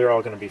glued, they're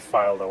all going to be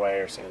filed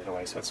away or sanded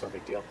away, so that's no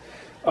big deal.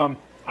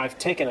 I've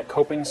taken a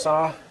coping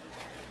saw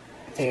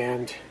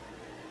and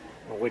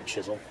a wood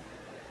chisel,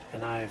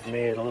 and I've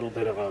made a little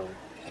bit of a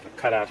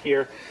cutout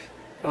here.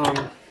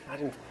 I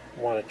didn't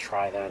want to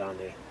try that on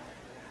the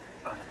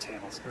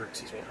tables, or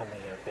excuse me, on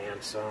the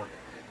bandsaw.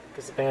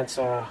 Because the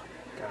bandsaw,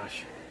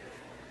 gosh,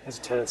 has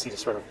a tendency to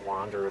sort of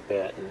wander a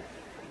bit, and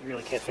you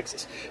really can't fix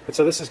this. But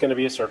so this is going to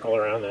be a circle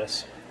around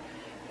this,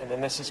 and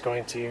then this is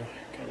going to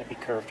kind of be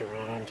curved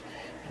around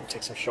and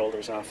take some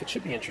shoulders off. It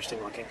should be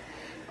interesting looking.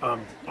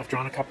 I've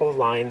drawn a couple of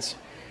lines.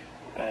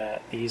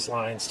 These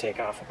lines take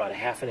off about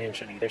 1/2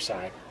 inch on either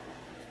side.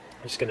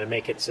 I'm just going to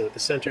make it so that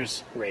the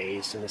center's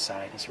raised and the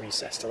side is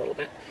recessed a little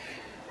bit.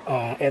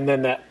 And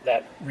then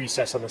that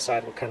recess on the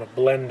side will kind of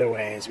blend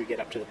away as we get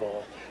up to the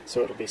bowl.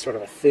 So it'll be sort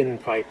of a thin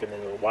pipe, and then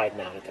it'll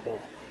widen out at the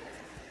bowl.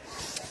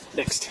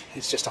 Next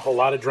is just a whole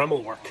lot of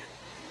Dremel work.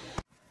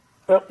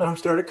 Well, now I've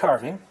started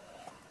carving.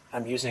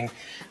 I'm using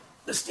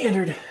the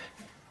standard,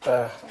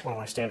 one of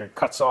my standard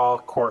cut saw,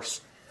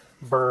 coarse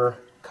burr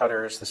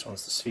cutters. This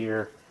one's the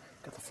sphere.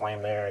 Got the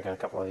flame there. I got a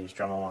couple of these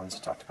Dremel ones. I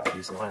talked about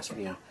these in the last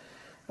video.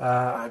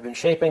 I've been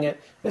shaping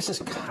it. This is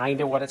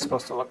kind of what it's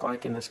supposed to look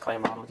like in this clay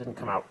model. It didn't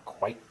come out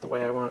quite the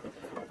way I want,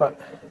 but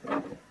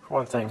for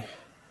one thing,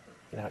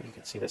 you know, you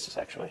can see this is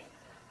actually,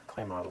 the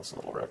clay model is a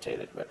little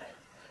rotated, but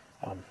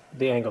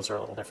the angles are a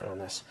little different on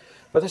this.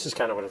 But this is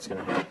kind of what it's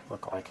going to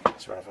look like.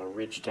 Sort of a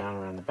ridge down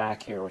around the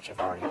back here, which I've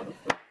already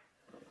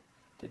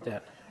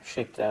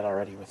shaped that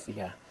already with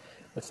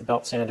the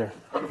belt sander.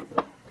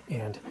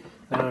 And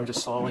now I'm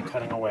just slowly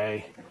cutting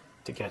away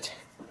to get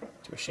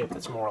to a shape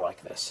that's more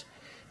like this.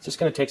 It's just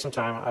going to take some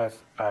time.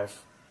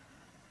 I've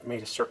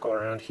made a circle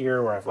around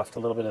here where I've left a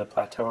little bit of the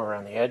plateau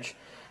around the edge.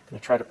 I'm going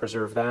to try to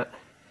preserve that.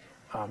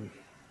 And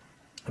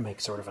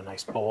make sort of a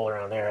nice bowl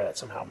around there that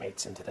somehow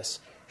mates into this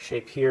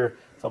shape here.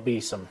 There'll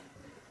be some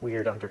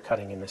weird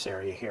undercutting in this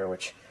area here,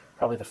 which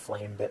probably the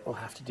flame bit will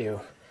have to do.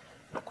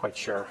 Not quite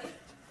sure.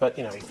 But,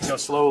 you know, you can go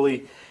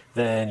slowly,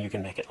 then you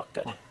can make it look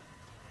good.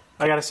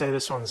 I gotta say,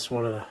 this one's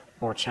one of the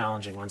more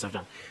challenging ones I've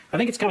done. I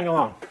think it's coming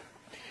along.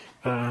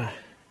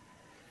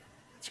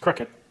 It's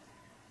crooked.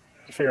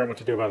 I figure out what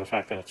to do about the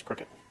fact that it's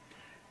crooked.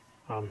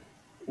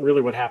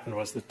 Really what happened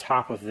was the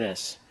top of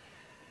this,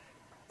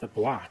 the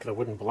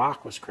wooden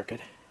block was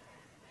crooked,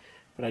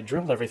 but I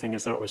drilled everything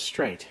as though it was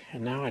straight,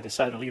 and now I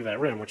decided to leave that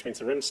rim, which means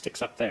the rim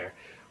sticks up there,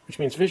 which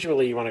means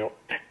visually you want to go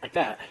like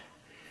that,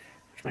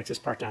 which makes this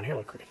part down here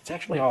look crooked. It's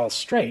actually all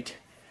straight,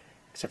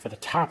 except for the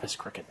top is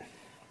crooked.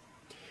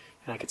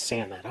 And I could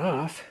sand that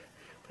off,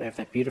 but I have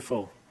that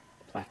beautiful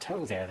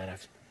plateau there that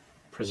I've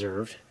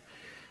preserved.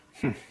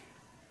 I'm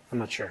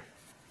not sure.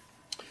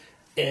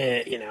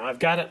 You know, I've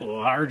got it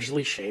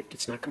largely shaped.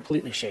 It's not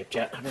completely shaped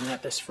yet. I've been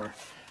at this for,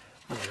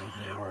 I don't know,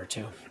 an hour or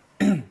two.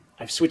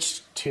 I've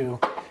switched to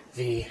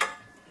the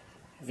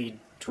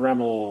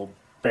Dremel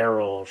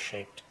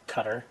barrel-shaped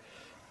cutter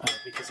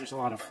because there's a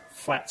lot of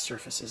flat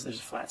surfaces. There's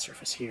a flat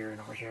surface here and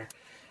over here.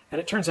 And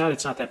it turns out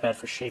it's not that bad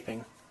for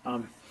shaping.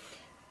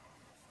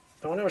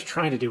 The one I was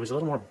trying to do was a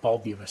little more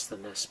bulbous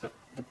than this, but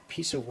the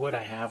piece of wood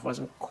I have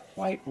wasn't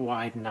quite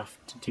wide enough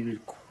to do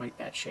quite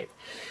that shape.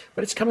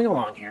 But it's coming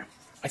along here.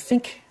 I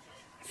think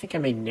I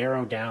may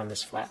narrow down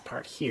this flat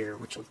part here,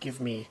 which will give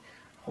me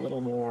a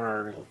little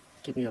more, it'll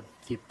give me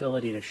the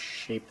ability to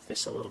shape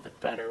this a little bit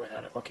better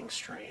without it looking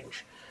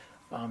strange.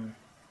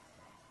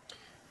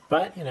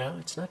 But, you know,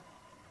 it's not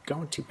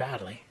going too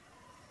badly.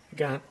 I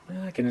got, I'm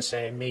going to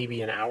say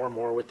maybe an hour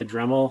more with the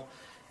Dremel,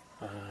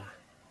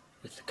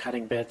 with the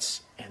cutting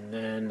bits, and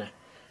then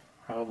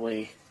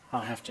probably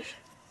I'll have to,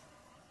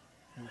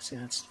 see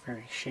that's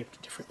very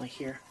shaped differently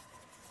here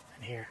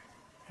and here.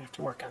 I have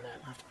to work on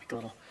that. I'll have to make a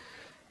little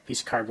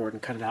piece of cardboard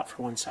and cut it out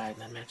for one side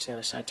and then match the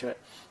other side to it.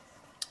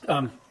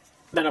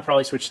 Then I'll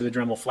probably switch to the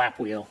Dremel flap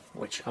wheel,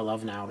 which I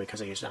love now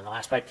because I used it on the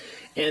last pipe,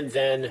 and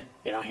then,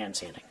 you know, hand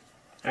sanding.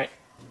 All right.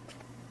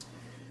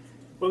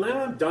 Well,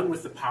 now I'm done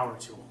with the power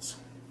tools.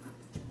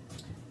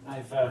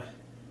 I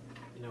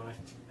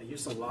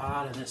used a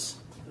lot of this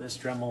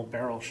Dremel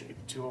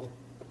barrel-shaped tool.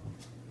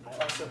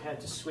 I also had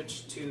to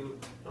switch to,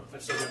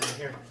 I've still got one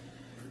here,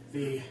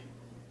 the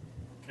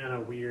kind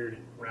of weird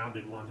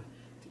rounded one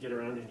to get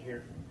around in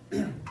here.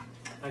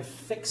 I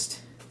fixed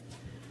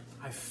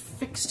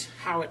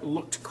how it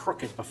looked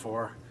crooked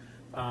before,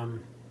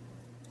 and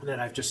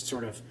then I've just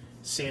sort of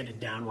sanded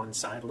down one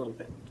side a little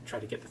bit to try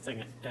to get the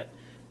thing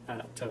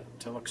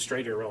to look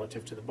straighter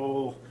relative to the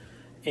bowl,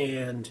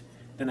 and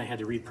then I had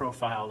to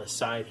reprofile this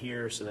side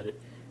here so that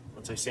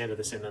once I sanded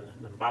this in, then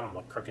the bottom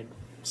looked crooked.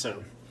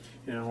 So,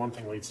 you know, one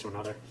thing leads to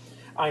another.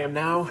 I am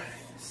now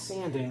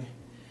sanding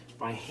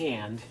by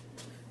hand.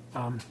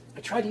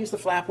 I tried to use the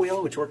flap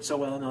wheel, which worked so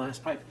well in the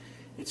last pipe.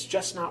 It's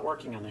just not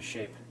working on this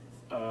shape.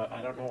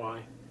 I don't know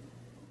why.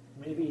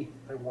 Maybe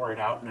I wore it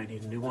out and I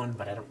need a new one,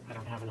 but I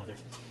don't have another.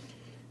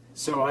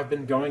 So I've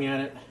been going at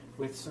it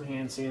with some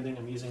hand sanding.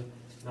 I'm using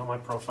my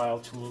profile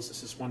tools.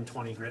 This is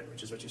 120 grit,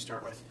 which is what you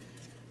start with.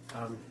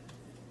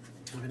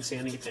 I've been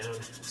sanding it down.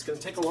 It's going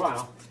to take a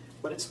while,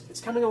 but it's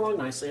coming along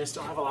nicely. I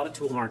still have a lot of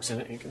tool marks in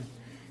it. You can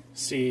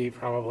see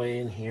probably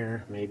in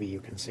here. Maybe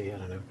you can see, I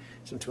don't know,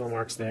 some tool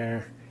marks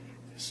there.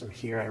 There's some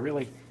here. I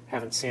really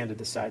haven't sanded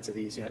the sides of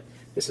these yet.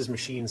 This is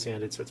machine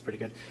sanded, so it's pretty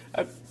good.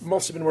 I've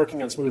mostly been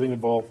working on smoothing the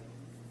bowl.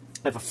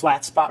 I have a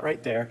flat spot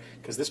right there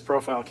because this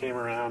profile came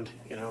around,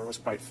 you know, it was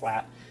quite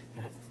flat,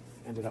 and it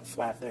ended up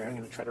flat there. I'm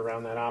going to try to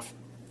round that off.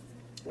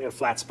 We have a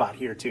flat spot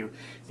here too.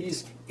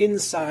 These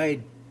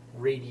inside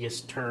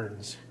radius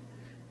turns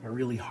are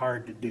really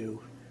hard to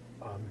do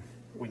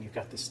when you've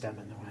got the stem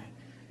in the way.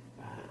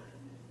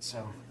 So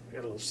I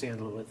got a little sand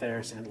a little bit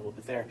there, sand a little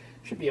bit there.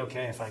 Should be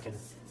okay if I can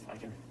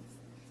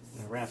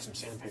wrap some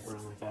sandpaper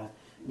on like that.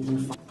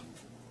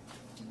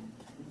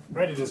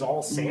 Right, it is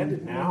all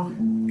sanded now.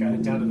 Got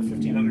it down to the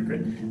 1500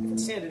 grit. I can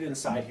sand it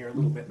inside here a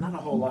little bit, not a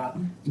whole lot,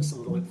 just a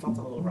little. It felt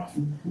a little rough.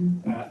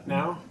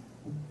 Now,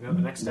 the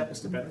next step is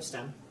to bend the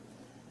stem.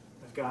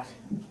 I've got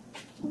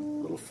a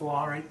little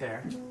flaw right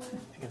there.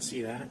 You can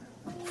see that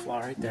flaw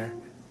right there,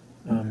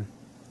 and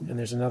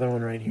there's another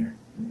one right here.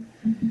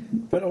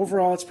 But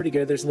overall, it's pretty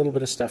good. There's a little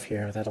bit of stuff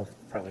here that'll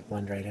probably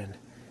blend right in.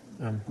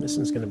 This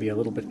one's going to be a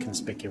little bit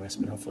conspicuous,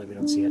 but hopefully we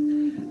don't see it.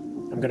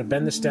 I'm going to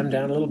bend the stem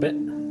down a little bit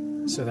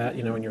so that,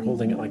 you know, when you're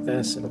holding it like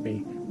this, it'll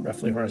be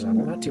roughly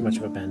horizontal. Not too much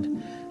of a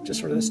bend, just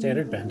sort of the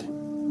standard bend.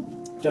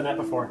 Done that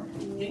before.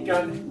 Heat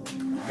gun,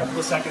 a couple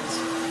of seconds.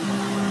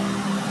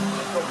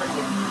 Go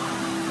quickly.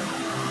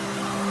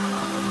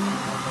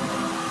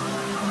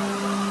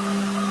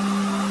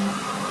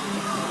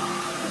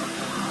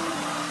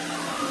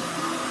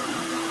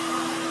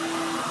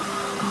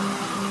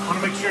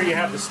 Make sure you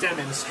have the stem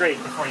in straight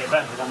before you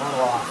bend it. I'm a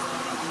little off.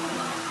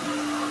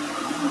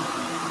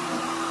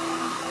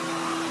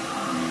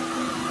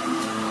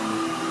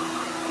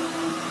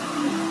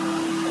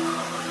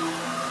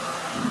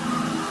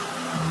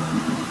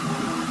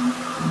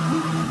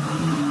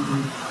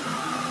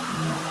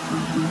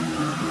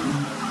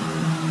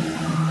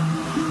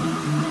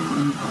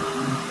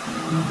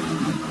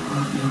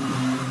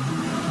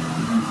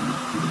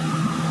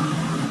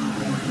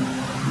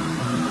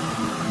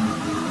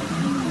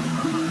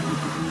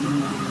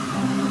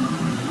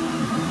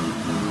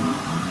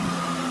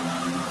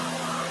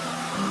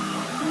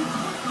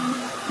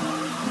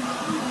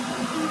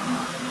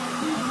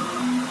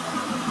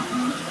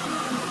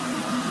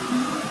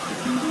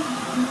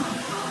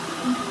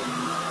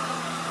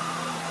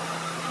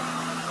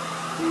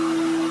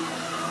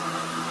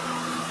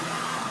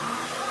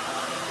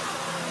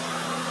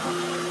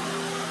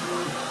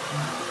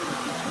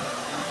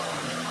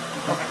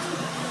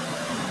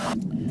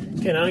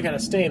 Okay, now I gotta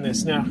stain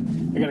this. Now,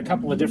 I got a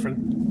couple of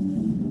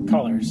different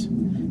colors.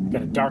 I've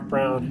got a dark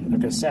brown, and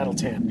I've got a saddle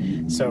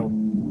tan. So,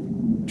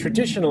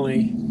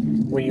 traditionally,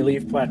 when you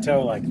leave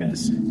plateau like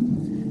this,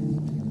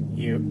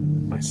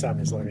 my son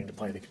is learning to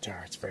play the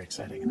guitar. It's very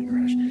exciting in the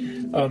garage.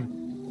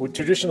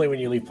 Traditionally, when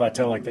you leave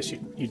plateau like this, you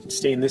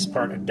stain this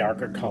part a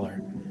darker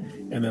color,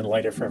 and then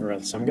lighter for everywhere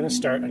else. So I'm gonna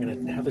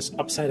have this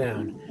upside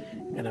down,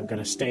 and I'm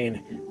gonna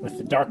stain with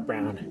the dark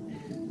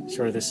brown,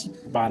 sort of this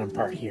bottom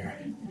part here.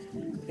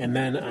 And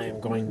then I am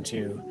going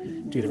to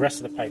do the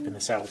rest of the pipe in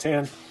the saddle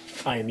tan.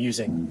 I am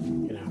using,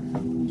 you know,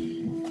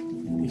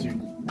 these are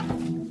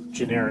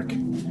generic,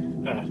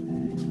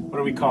 what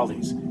do we call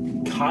these?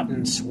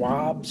 Cotton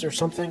swabs or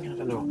something? I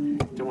don't know.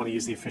 I don't want to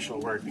use the official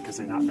word because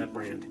they're not that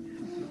brand.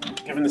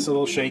 Giving this a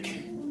little shake,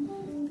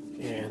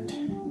 and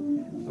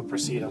we'll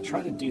proceed. I'll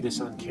try to do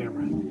this on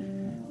camera,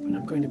 but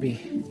I'm going to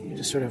be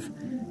just sort of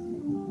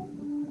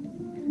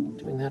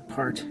doing that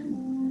part.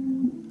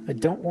 I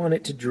don't want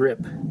it to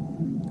drip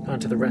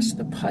onto the rest of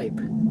the pipe,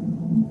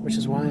 which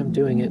is why I'm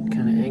doing it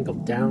kind of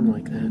angled down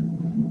like that.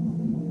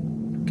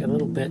 Get a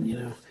little bit, you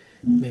know,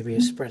 maybe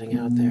it's spreading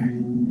out there.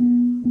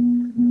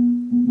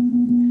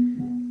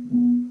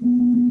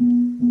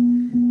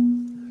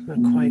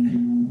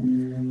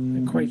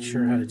 Not quite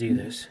sure how to do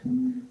this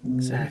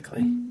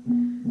exactly.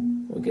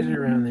 We'll get it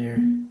around there.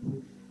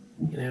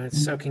 You know,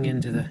 it's soaking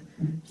into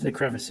the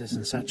crevices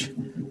and such.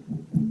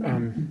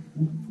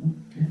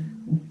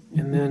 And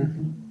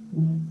then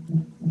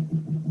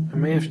I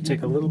may have to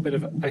take a little bit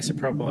of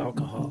isopropyl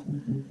alcohol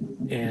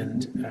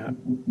and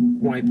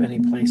wipe any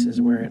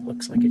places where it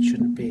looks like it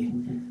shouldn't be.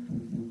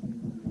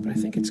 But I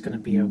think it's going to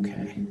be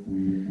okay.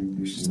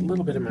 There's just a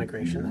little bit of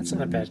migration. That's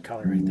not a bad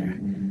color right there.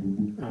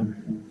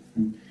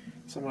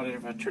 Somewhat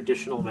of a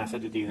traditional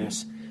method to do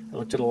this. I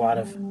looked at a lot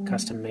of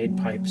custom-made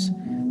pipes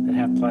that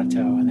have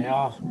plateau, and they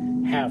all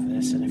have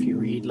this. And if you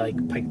read like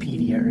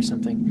Pipedia or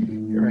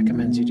something, it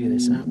recommends you do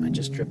this. Oh, I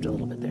just dripped a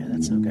little bit there.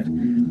 That's no good.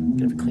 I'm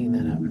going to clean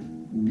that up.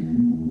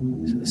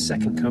 So the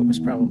second coat was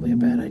probably a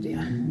bad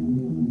idea.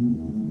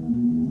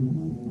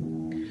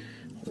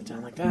 Hold it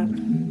down like that.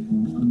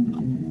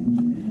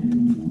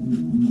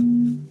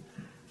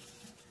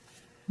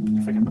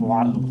 If I can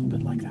blot it a little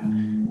bit like that.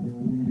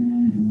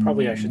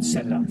 Probably I should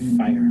set it on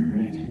fire,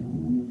 right?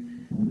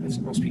 That's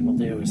what most people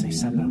do, is they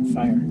set it on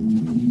fire.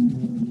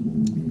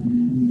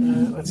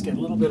 Let's get a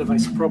little bit of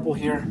isopropyl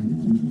here.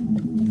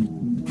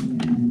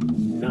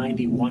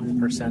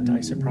 91%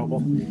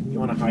 isopropyl. You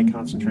want a high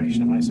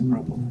concentration of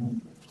isopropyl.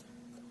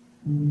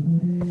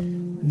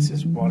 This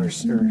is water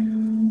or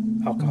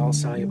alcohol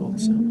soluble,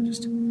 so I'll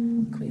just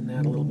clean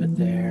that a little bit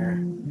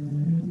there.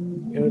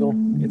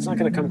 It's not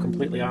going to come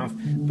completely off,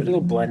 but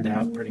it'll blend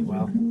out pretty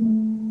well.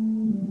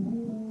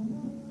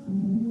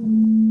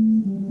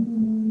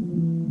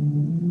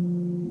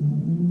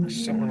 I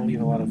just don't want to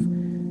leave a lot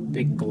of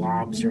big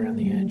globs around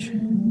the edge.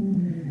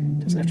 It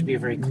doesn't have to be a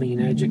very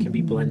clean edge. It can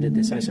be blended.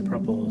 This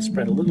isopropyl will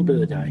spread a little bit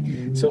of the dye.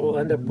 So what we'll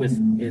end up with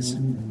is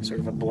sort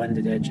of a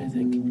blended edge, I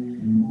think.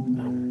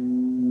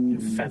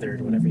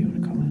 Feathered, whatever you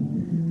want to call it.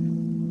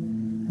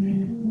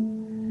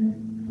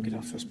 Get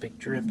off those big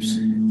drips.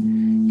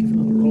 Give it a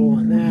little roll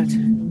on that.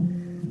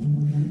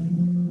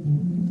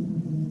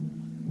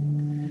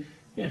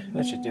 Yeah,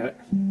 that should do it.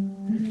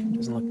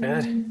 Doesn't look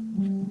bad.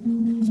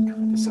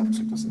 Cover this up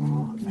so it doesn't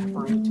all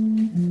evaporate.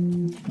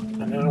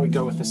 And now we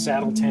go with the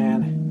saddle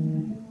tan.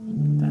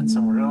 Put that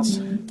somewhere else.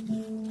 And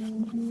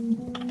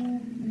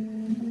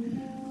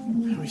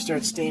we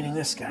start staining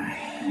this guy.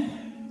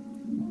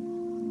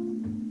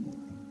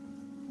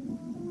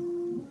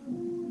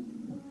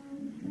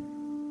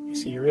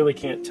 You you really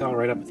can't tell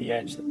right up at the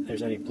edge that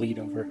there's any bleed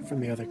over from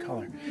the other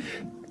color.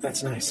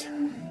 That's nice.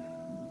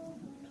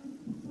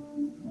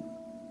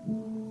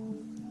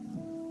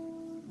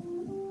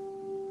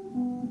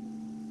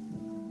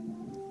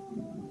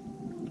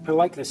 I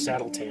like this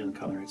saddle tan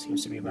color. It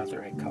seems to be about the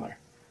right color.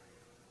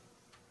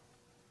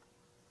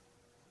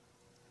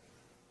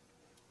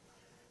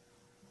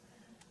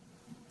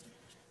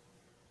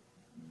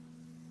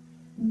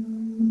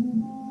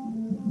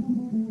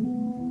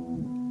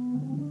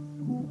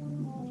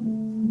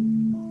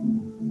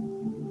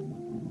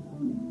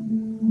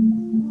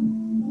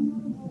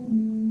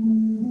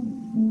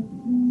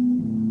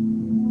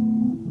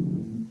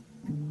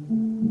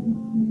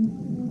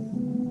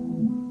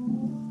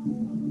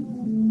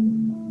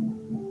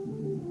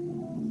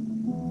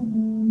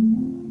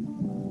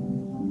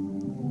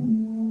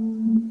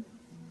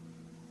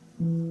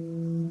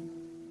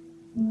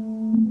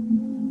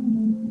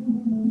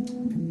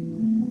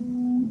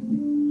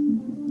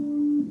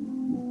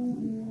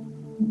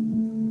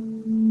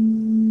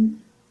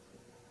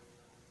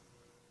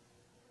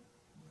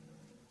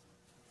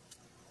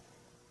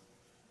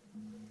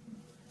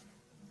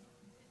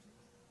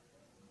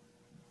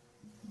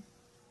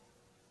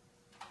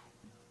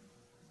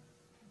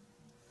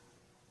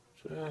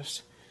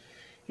 Just,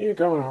 you're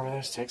going over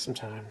this, take some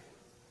time.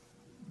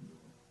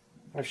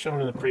 I've shown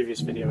in the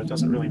previous video, it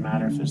doesn't really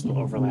matter if there's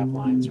little overlap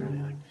lines or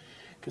anything,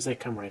 because they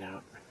come right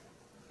out.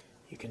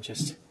 You can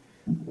just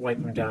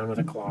wipe them down with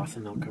a cloth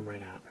and they'll come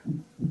right out. I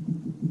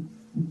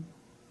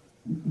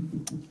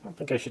don't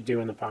think I should do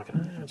in the pocket.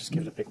 I'll just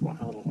give it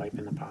a little wipe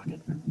in the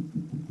pocket.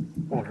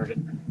 Won't hurt it.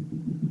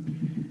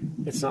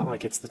 It's not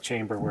like it's the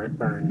chamber where it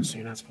burns, so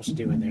you're not supposed to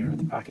do in there, but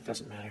the pocket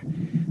doesn't matter.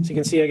 So you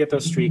can see I get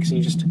those streaks, and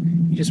you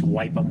just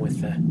wipe them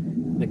with the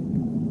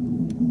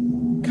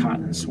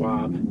cotton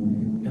swab,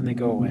 and they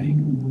go away.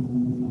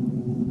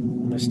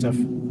 And this stuff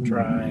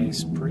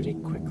dries pretty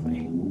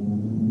quickly.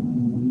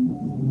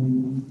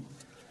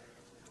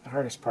 The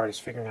hardest part is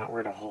figuring out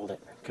where to hold it,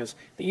 because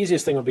the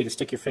easiest thing will be to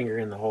stick your finger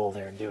in the hole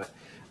there and do it.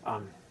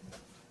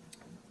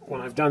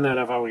 When I've done that,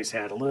 I've always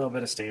had a little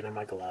bit of stain on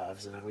my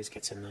gloves, and it always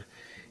gets in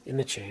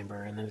the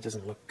chamber, and then it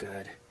doesn't look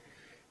good.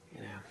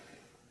 You know,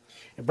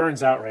 it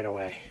burns out right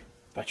away,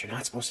 but you're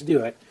not supposed to do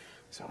it,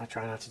 so I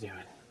try not to do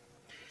it.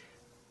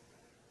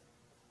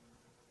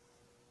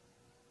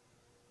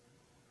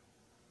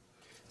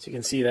 So you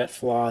can see that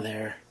flaw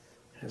there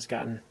has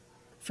gotten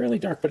fairly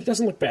dark, but it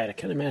doesn't look bad. It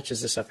kind of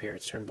matches this up here.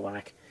 It's turned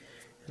black,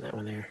 and that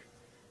one there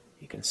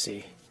you can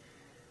see.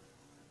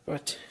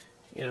 But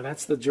you know,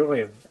 that's the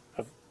joy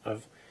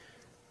of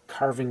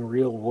carving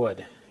real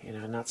wood. You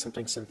know, not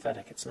something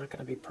synthetic. It's not going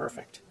to be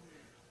perfect.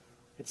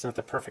 It's not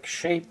the perfect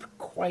shape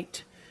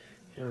quite.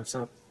 You know, it's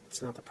not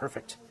the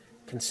perfect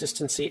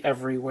consistency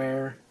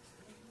everywhere,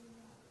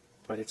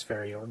 but it's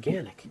very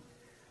organic.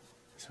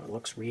 So it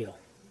looks real.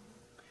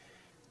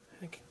 I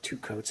think 2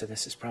 coats of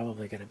this is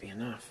probably going to be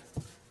enough.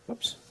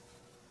 Whoops.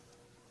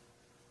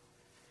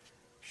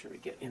 Make sure we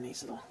get in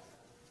these little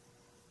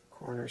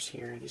corners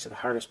here. These are the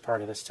hardest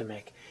part of this to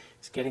make.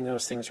 It's getting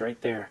those things right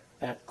there.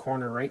 That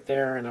corner right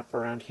there and up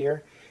around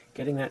here.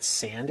 Getting that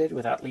sanded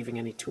without leaving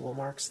any tool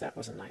marks, that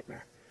was a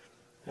nightmare.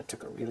 That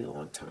took a really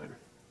long time.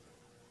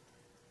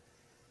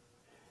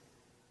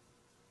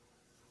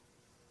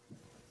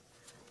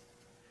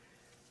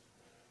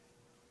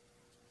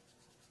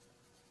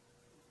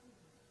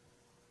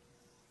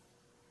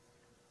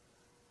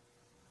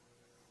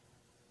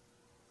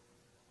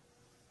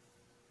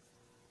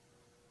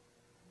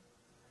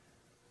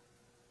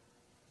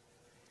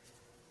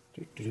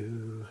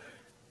 Doo-doo.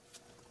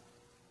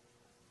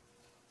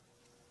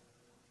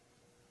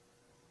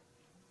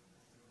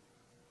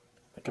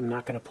 I'm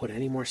not going to put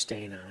any more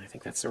stain on. I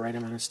think that's the right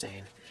amount of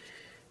stain.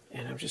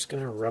 And I'm just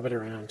going to rub it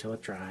around until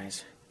it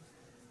dries.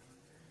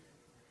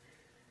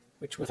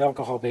 Which with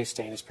alcohol-based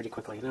stain is pretty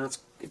quickly. Now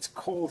it's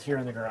cold here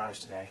in the garage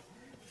today,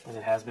 as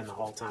it has been the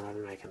whole time I've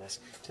been making this.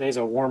 Today's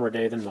a warmer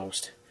day than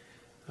most.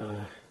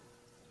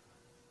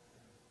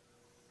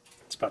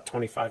 It's about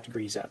 25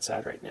 degrees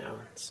outside right now.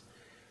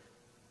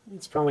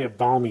 It's probably a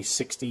balmy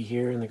 60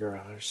 here in the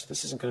garage. So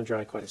this isn't going to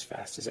dry quite as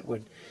fast as it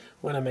would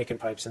when I'm making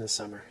pipes in the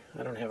summer.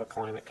 I don't have a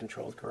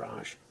climate-controlled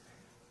garage.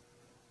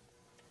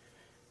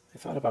 I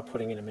thought about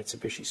putting in a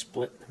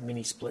Mitsubishi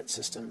mini split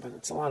system, but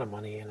it's a lot of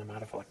money and I'm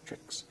out of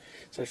electrics.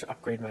 So I should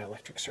upgrade my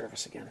electric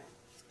service again.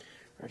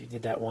 I already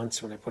did that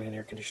once when I put in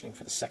air conditioning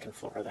for the 2nd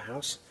floor of the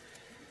house,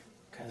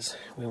 because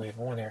we only had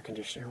 1 air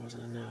conditioner, it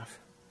wasn't enough.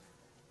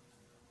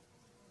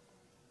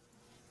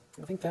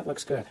 I think that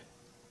looks good.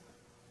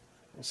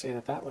 I'll say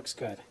that looks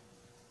good.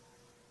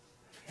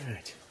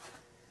 Alright,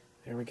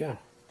 there we go.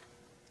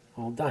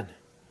 All done.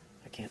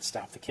 I can't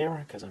stop the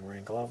camera because I'm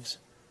wearing gloves.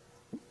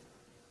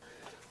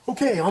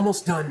 Okay,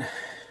 almost done.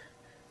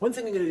 One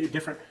thing I'm going to do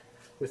different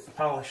with the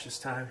polish this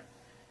time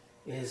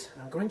is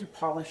I'm going to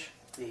polish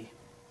the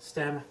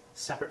stem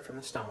separate from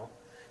the stumble.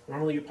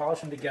 Normally you polish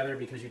them together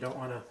because you don't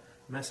want to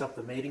mess up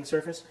the mating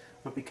surface,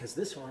 but because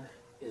this one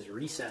is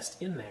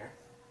recessed in there,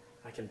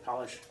 I can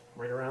polish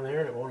right around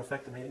there and it won't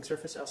affect the mating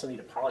surface. I also need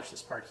to polish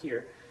this part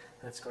here.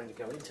 that's going to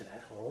go into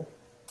that hole,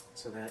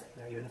 so that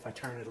even if I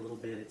turn it a little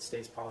bit, it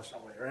stays polished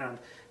all the way around,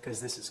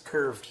 because this is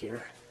curved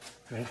here,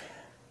 right?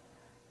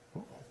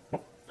 Oh,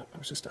 that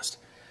was just dust.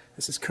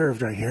 This is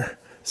curved right here,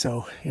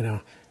 so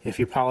if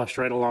you polished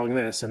right along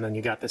this and then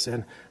you got this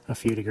in a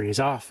few degrees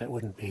off, it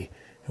wouldn't be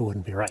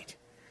right.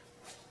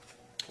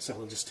 So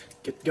we'll just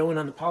get going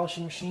on the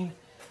polishing machine.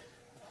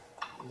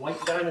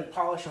 White diamond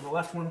polish on the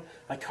left one.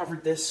 I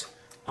covered this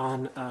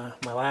on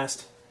my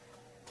last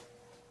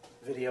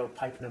video,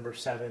 pipe number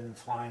 7,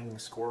 flying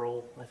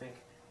squirrel, I think,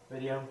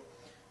 video.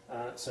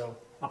 So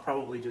I'll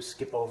probably just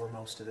skip over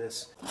most of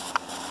this.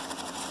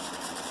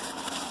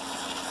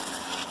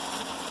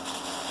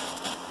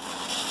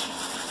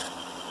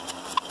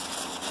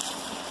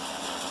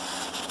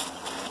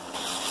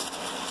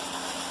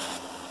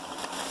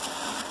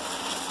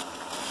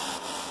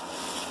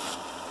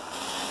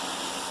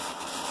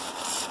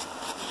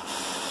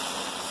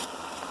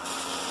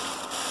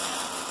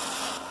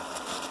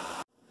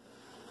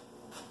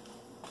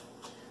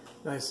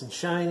 Nice and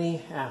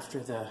shiny after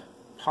the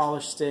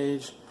polish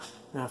stage.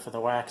 Now for the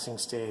waxing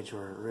stage,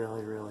 where it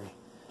really, really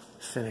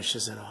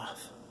finishes it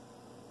off.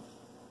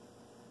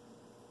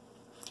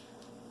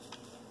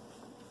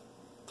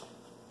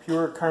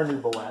 Pure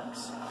carnauba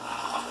wax.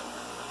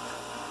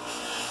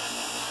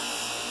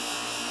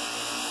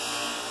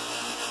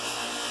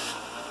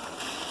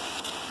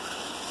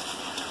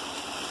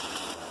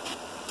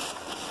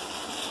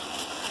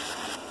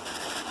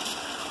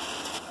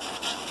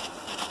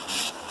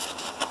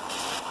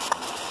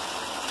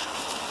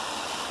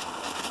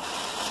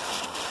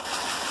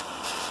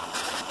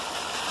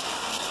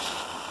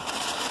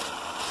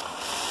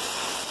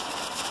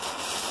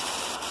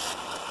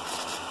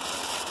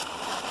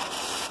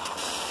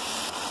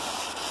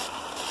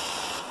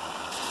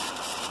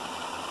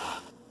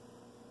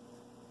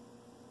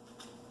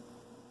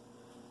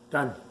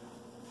 Done.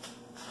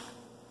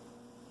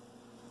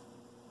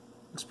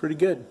 Looks pretty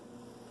good.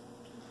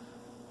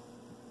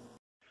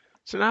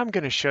 So now I'm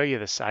going to show you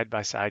the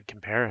side-by-side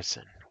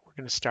comparison. We're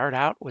going to start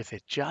out with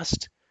it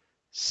just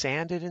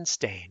sanded and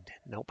stained,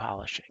 no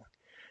polishing.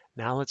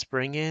 Now let's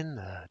bring in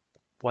the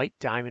white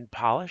diamond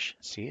polish.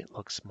 See, it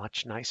looks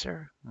much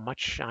nicer, much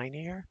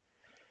shinier.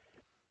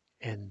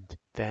 And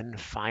then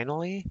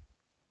finally,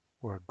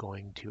 we're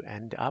going to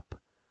end up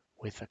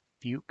with a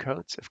few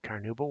coats of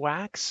carnauba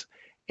wax.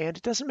 And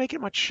it doesn't make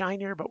it much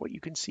shinier, but what you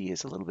can see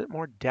is a little bit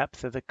more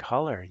depth of the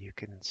color. You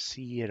can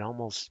see it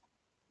almost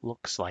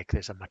looks like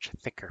there's a much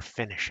thicker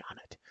finish on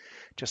it,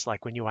 just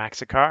like when you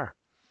wax a car.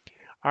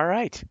 All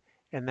right,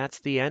 and that's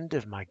the end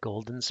of my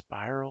golden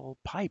spiral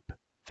pipe.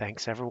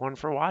 Thanks everyone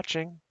for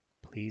watching.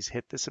 Please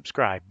hit the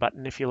subscribe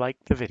button if you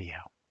liked the video.